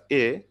কম্পিউটার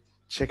এ,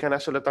 সেখানে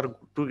আসলে তার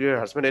 2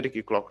 GHz মানে এটা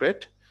কি ক্লক রেট,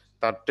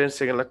 তার 10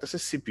 সেকেন্ড লাগতেছে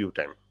সিপিইউ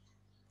টাইম।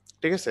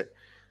 ঠিক আছে,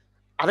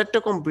 আরেকটা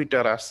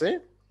কম্পিউটার আছে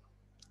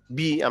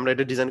বি, আমরা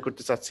এটা ডিজাইন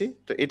করতে চাচ্ছি,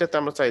 তো এটাতে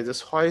আমরা চাই যে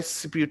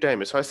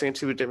 6 সেকেন্ড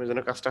সিপিইউ টাইমের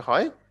জন্য কাজটা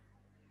হয়।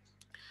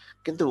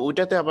 কিন্তু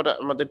ওইটাতে আবার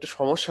আমাদের একটা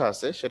সমস্যা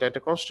আছে, সেটা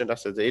একটা কনস্ট্যান্ট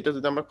আছে যে এটা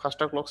যদি আমরা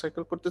ফাস্টার ক্লক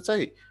সাইকেল করতে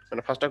চাই,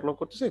 মানে ফাস্টার ক্লক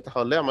করতে চাই,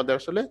 তাহলে আমাদের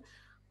আসলে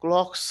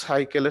ক্লক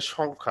সাইকেলের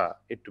সংখ্যা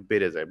একটু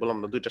বেড়ে যায়। বললাম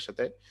না দুইটার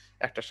সাথে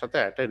একটার সাথে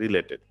একটা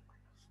রিলেটেড।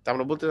 তা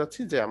আমরা বলতে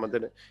চাচ্ছি যে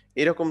আমাদের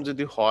এরকম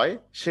যদি হয়,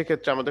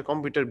 সেক্ষেত্রে আমাদের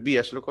কম্পিউটার বি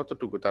আসলে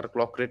কতটুকু তার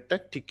ক্লক রেটটা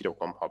ঠিক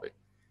কিরকম হবে।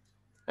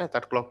 হ্যাঁ,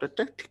 তার ক্লক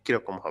রেটটা ঠিক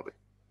কিরকম হবে।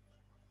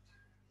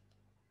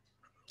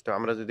 তো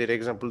আমরা যদি এর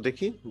এক্সাম্পল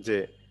দেখি যে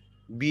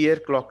বি এর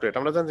ক্লক রেট,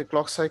 আমরা জানি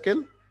ক্লক সাইকেল,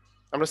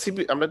 আমরা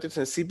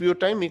CPU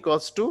time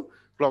equals to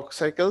clock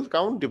cycle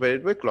count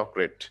divided by clock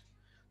rate.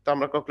 তো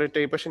আমরা ক্লক রেটটা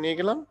এই পাশে নিয়ে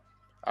গেলাম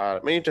আর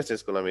মিনিটটা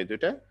চেঞ্জ করলাম, এই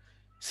দুইটা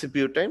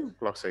সিপিইউ টাইম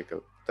ক্লক সাইকেল।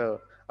 তো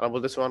আমরা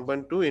বলতেছি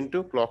 1.2 ইন্টু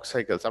ক্লক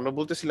সাইকেলস। আমরা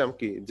বলতেছিলাম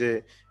কি যে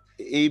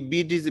এই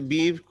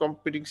বি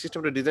কম্পিউটিং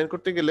সিস্টেমটা ডিজাইন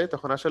করতে গেলে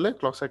তখন আসলে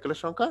ক্লক সাইকেলের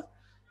সংখ্যা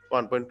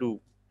 1.2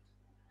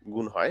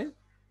 গুণ হয়,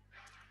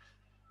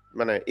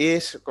 মানে এ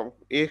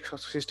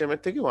সিস্টেমের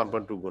থেকে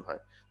 1.2 গুণ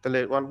হয়। তাহলে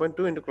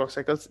 1.2 into clock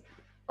cycles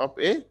of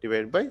A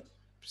divide by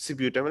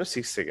CPU time মানে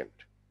 6 সেকেন্ড।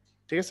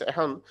 ঠিক আছে,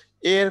 এখন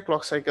এ এর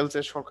ক্লক সাইকেলস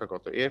এর সংখ্যা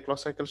কত? এ এর ক্লক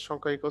সাইকেল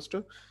সংখ্যা equals to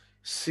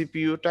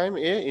CPU time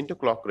A into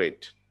clock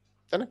rate.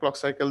 তাই না? ক্লক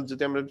সাইকেল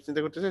যদি আমরা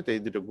চিন্তা করতে চাই, তো এই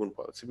দুটো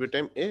গুণফল CPU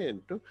time A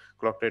into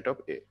clock rate of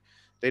এ।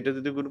 তো এটা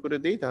যদি গুণ করে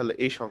দিই তাহলে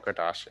এই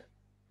সংখ্যাটা আসে।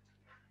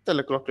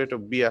 তাহলে ক্লক রেট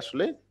অফ বি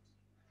আসলে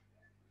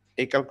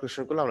এই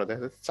ক্যালকুলেশন করলে আমরা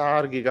দেখা যাচ্ছে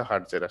 4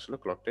 গিগাহার্টজ এর আসলে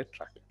ক্লক রেট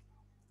রাখে।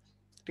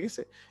 ঠিক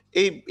আছে,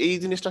 এই এই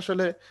জিনিসটা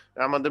আসলে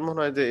আমাদের মনে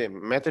হয় যে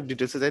ম্যাথের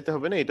ডিটেলসে যাইতে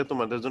হবে না, এটা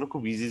তোমাদের জন্য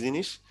খুব ইজি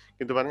জিনিস,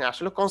 কিন্তু মানে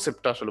আসলে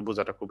কনসেপ্টটা আসলে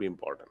বোঝাটা খুব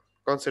ইম্পর্টেন্ট।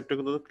 কনসেপ্টটা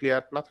কিন্তু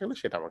ক্লিয়ার না থাকলে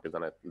সেটা আমাকে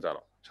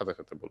জানাও, সাথে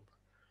সাথে বলবো।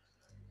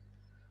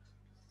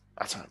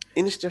 আচ্ছা,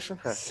 ইনস্ট্রাকশন,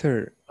 হ্যাঁ স্যার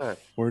হ্যাঁ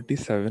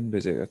 47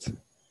 বেজে গেছে।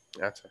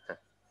 আচ্ছা হ্যাঁ,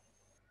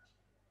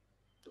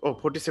 ও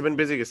 47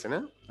 বেজে গেছে না?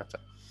 আচ্ছা,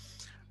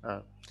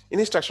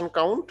 instruction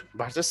count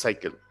versus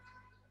cycle.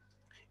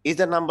 Is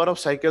the number of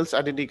cycles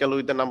identical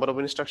with the number of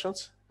instructions?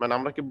 মানে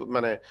আমরা কি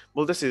মানে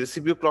বলতেছি যে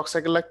সিপিইউ ক্লক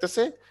সাইকেল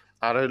লাগতেছে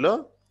আর হলো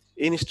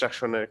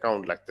ইনস্ট্রাকশনের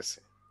কাউন্ট লাগতেছে।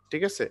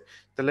 ঠিক আছে,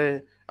 তাহলে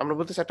আমরা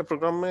বলতেছি একটা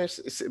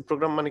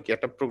প্রোগ্রাম মানে কি,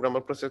 একটা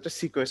প্রোগ্রামার প্রসেস একটা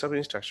সিকোয়েন্স অফ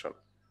ইনস্ট্রাকশন।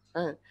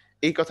 হ্যাঁ,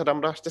 এই কথাটা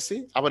আমরা আসতেছি,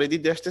 আবার এদিক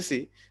দিয়ে আসতেছি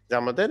যে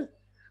আমাদের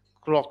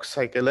ক্লক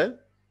সাইকেলের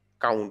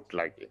কাউন্ট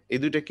লাগে। এই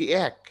দুইটা কি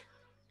এক?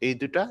 এই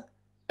দুটা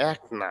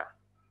এক না।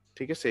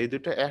 ঠিক আছে, এই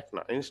দুটা এক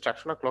না।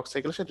 ইনস্ট্রাকশন আর ক্লক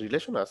সাইকেলের সাথে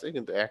রিলেশন আছে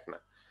কিন্তু এক না।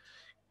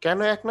 কেন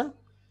এক না?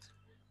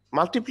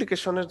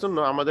 মাল্টিপ্লিকেশনের জন্য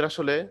আমাদের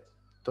আসলে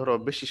ধরো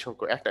বেশি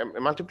সংখ্যক একটা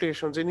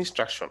মাল্টিপ্লিকেশন যে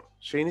ইনস্ট্রাকশন,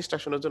 সেই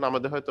ইনস্ট্রাকশনের জন্য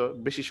আমাদের হয়তো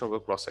বেশি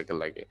সংখ্যক ক্লক সাইকেল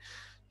লাগে।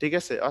 ঠিক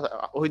আছে,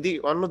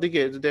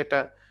 অন্যদিকে যদি একটা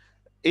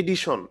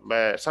এডিশন বা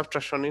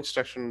সাবট্রাকশন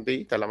ইনস্ট্রাকশন দিই,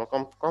 তাহলে আমার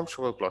কম কম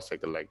সংখ্যক ক্লক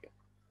সাইকেল লাগে।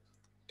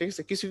 ঠিক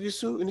আছে, কিছু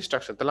কিছু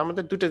ইনস্ট্রাকশন, তাহলে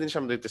আমাদের দুইটা জিনিস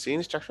আমরা দেখতেছি,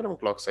 ইনস্ট্রাকশন এবং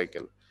ক্লক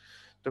সাইকেল।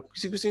 তো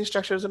কিছু কিছু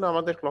ইনস্ট্রাকশনের জন্য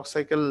আমাদের ক্লক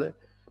সাইকেল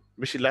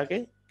বেশি লাগে,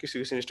 কিছু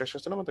কিছু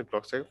ইনস্ট্রাকশনের জন্য আমাদের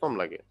ক্লক সাইকেল কম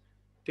লাগে।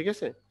 ঠিক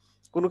আছে,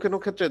 কোনো কোনো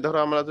ক্ষেত্রে ধরো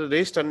আমরা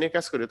রেজিস্টার নিয়ে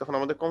কাজ করি তখন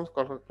আমাদের কম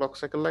ক্লক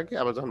সাইকেল লাগে,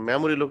 আবার যখন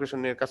মেমোরি লোকেশন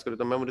নিয়ে কাজ করি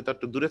তো মেমোরি তো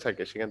একটু দূরে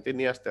থাকে, সেখান থেকে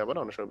নিয়ে আসতে আবার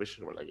অনেক সময় বেশি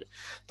সময় লাগে।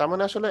 তার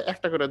মানে আসলে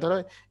একটা করে ধরো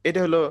এটা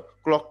হলো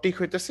ক্লক টিক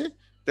হইতেছে,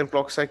 দেন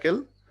ক্লক সাইকেল,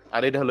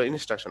 আর এটা হলো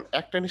ইনস্ট্রাকশন।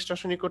 একটা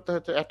ইনস্ট্রাকশনই করতে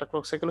হয়তো একটা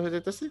ক্লক সাইকেল হয়ে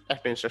যাইতেছে,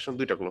 একটা ইনস্ট্রাকশন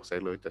দুইটা ক্লক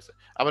সাইকেল হইতেছে,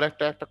 আবার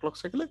একটা ক্লক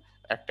সাইকেলে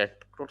একটা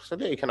ক্লক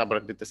সাইকেলে এখানে আবার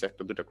দিতেছে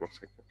একটা দুইটা ক্লক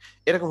সাইকেল,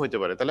 এরকম হইতে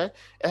পারে। তাহলে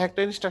একটা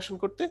ইনস্ট্রাকশন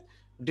করতে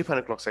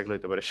ডিফারেন্ট ক্লক সাইকেল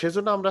হইতে পারে,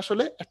 সেজন্য আমরা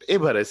আসলে একটা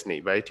এভারেজ নেই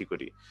বা এটি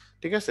করি।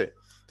 ঠিক আছে,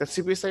 that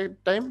CPU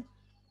time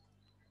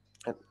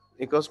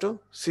equals to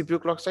CPU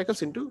clock cycles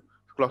into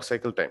clock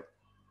cycle time.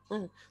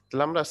 হ্যাঁ,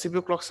 তাহলে আমরা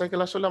CPU clock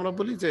cycle আসলে আমরা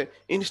বলি যে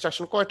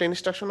ইনস্ট্রাকশন কয়টা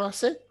ইনস্ট্রাকশন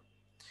আছে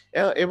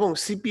এবং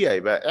সিপিআই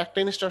বা একটা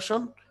ইনস্ট্রাকশন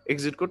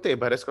এক্সিকিউট করতে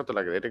এভারেজ কত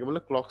লাগে, এটাকে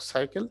বলে ক্লক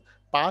সাইকেল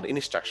পার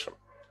ইনস্ট্রাকশন।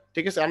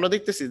 ঠিক আছে, আমরা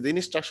দেখতেছি যে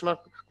ইনস্ট্রাকশন আর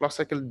ক্লক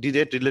সাইকেল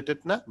ডিরেক্ট রিলেটেড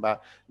না, বা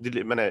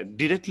মানে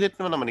ডিরেক্ট রিলেটেড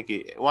মানে কি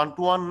ওয়ান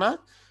টু ওয়ান না।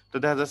 তো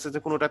দেখা যাচ্ছে যে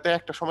কোনোটাতে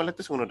একটা সময়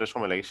লাগতেছে, কোনোটা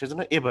সময় লাগে,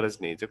 সেজন্য এভারেজ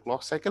নেই যে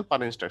ক্লক সাইকেল পার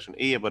ইনস্ট্রাকশন,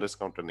 এই এভারেজ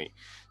কাউন্টার নেই।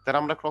 তার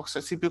আমরা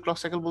সিপিইউ ক্লক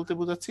সাইকেল বলতে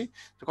বুঝাচ্ছি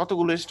যে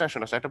কতগুলো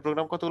ইনস্ট্রাকশন আছে, একটা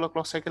প্রোগ্রাম কতগুলো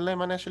ক্লক সাইকেল নেয়,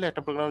 মানে আসলে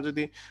একটা প্রোগ্রাম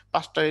যদি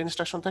 5টা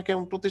ইনস্ট্রাকশন থাকে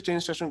এবং প্রতিটা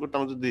ইনস্ট্রাকশন করতে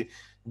আমার যদি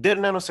 1.5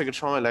 ন্যানো সেকেন্ড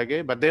সময় লাগে,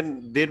 বা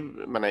দেড়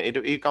মানে এটা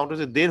এই কাউন্টার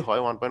যদি 1.5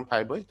 হয়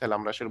 1.5 হয়, তাহলে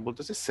আমরা আসলে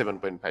বলতেছি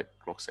 7.5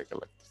 ক্লক সাইকেল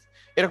লাগতেছে,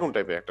 এরকম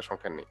টাইপের একটা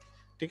সংখ্যা নেই।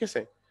 ঠিক আছে,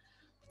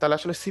 তাহলে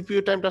আসলে সিপিইউ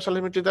টাইমটা আসলে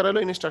মিটিয়ে দাঁড়ালো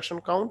instruction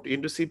count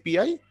into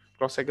CPI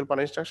clock cycle per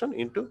instruction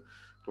into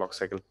clock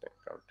cycle time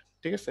count.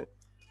 ঠিক আছে,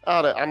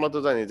 আর আমরা তো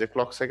জানি যে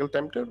ক্লক সাইকেল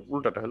টাইমটার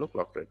উল্টাটা হলো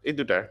ক্লক রেট, এই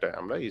দুটো একটা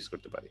আমরা ইউজ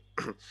করতে পারি।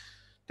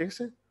 ঠিক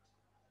আছে,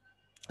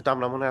 তো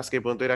আমরা মনে হয় আজকে এই পর্যন্ত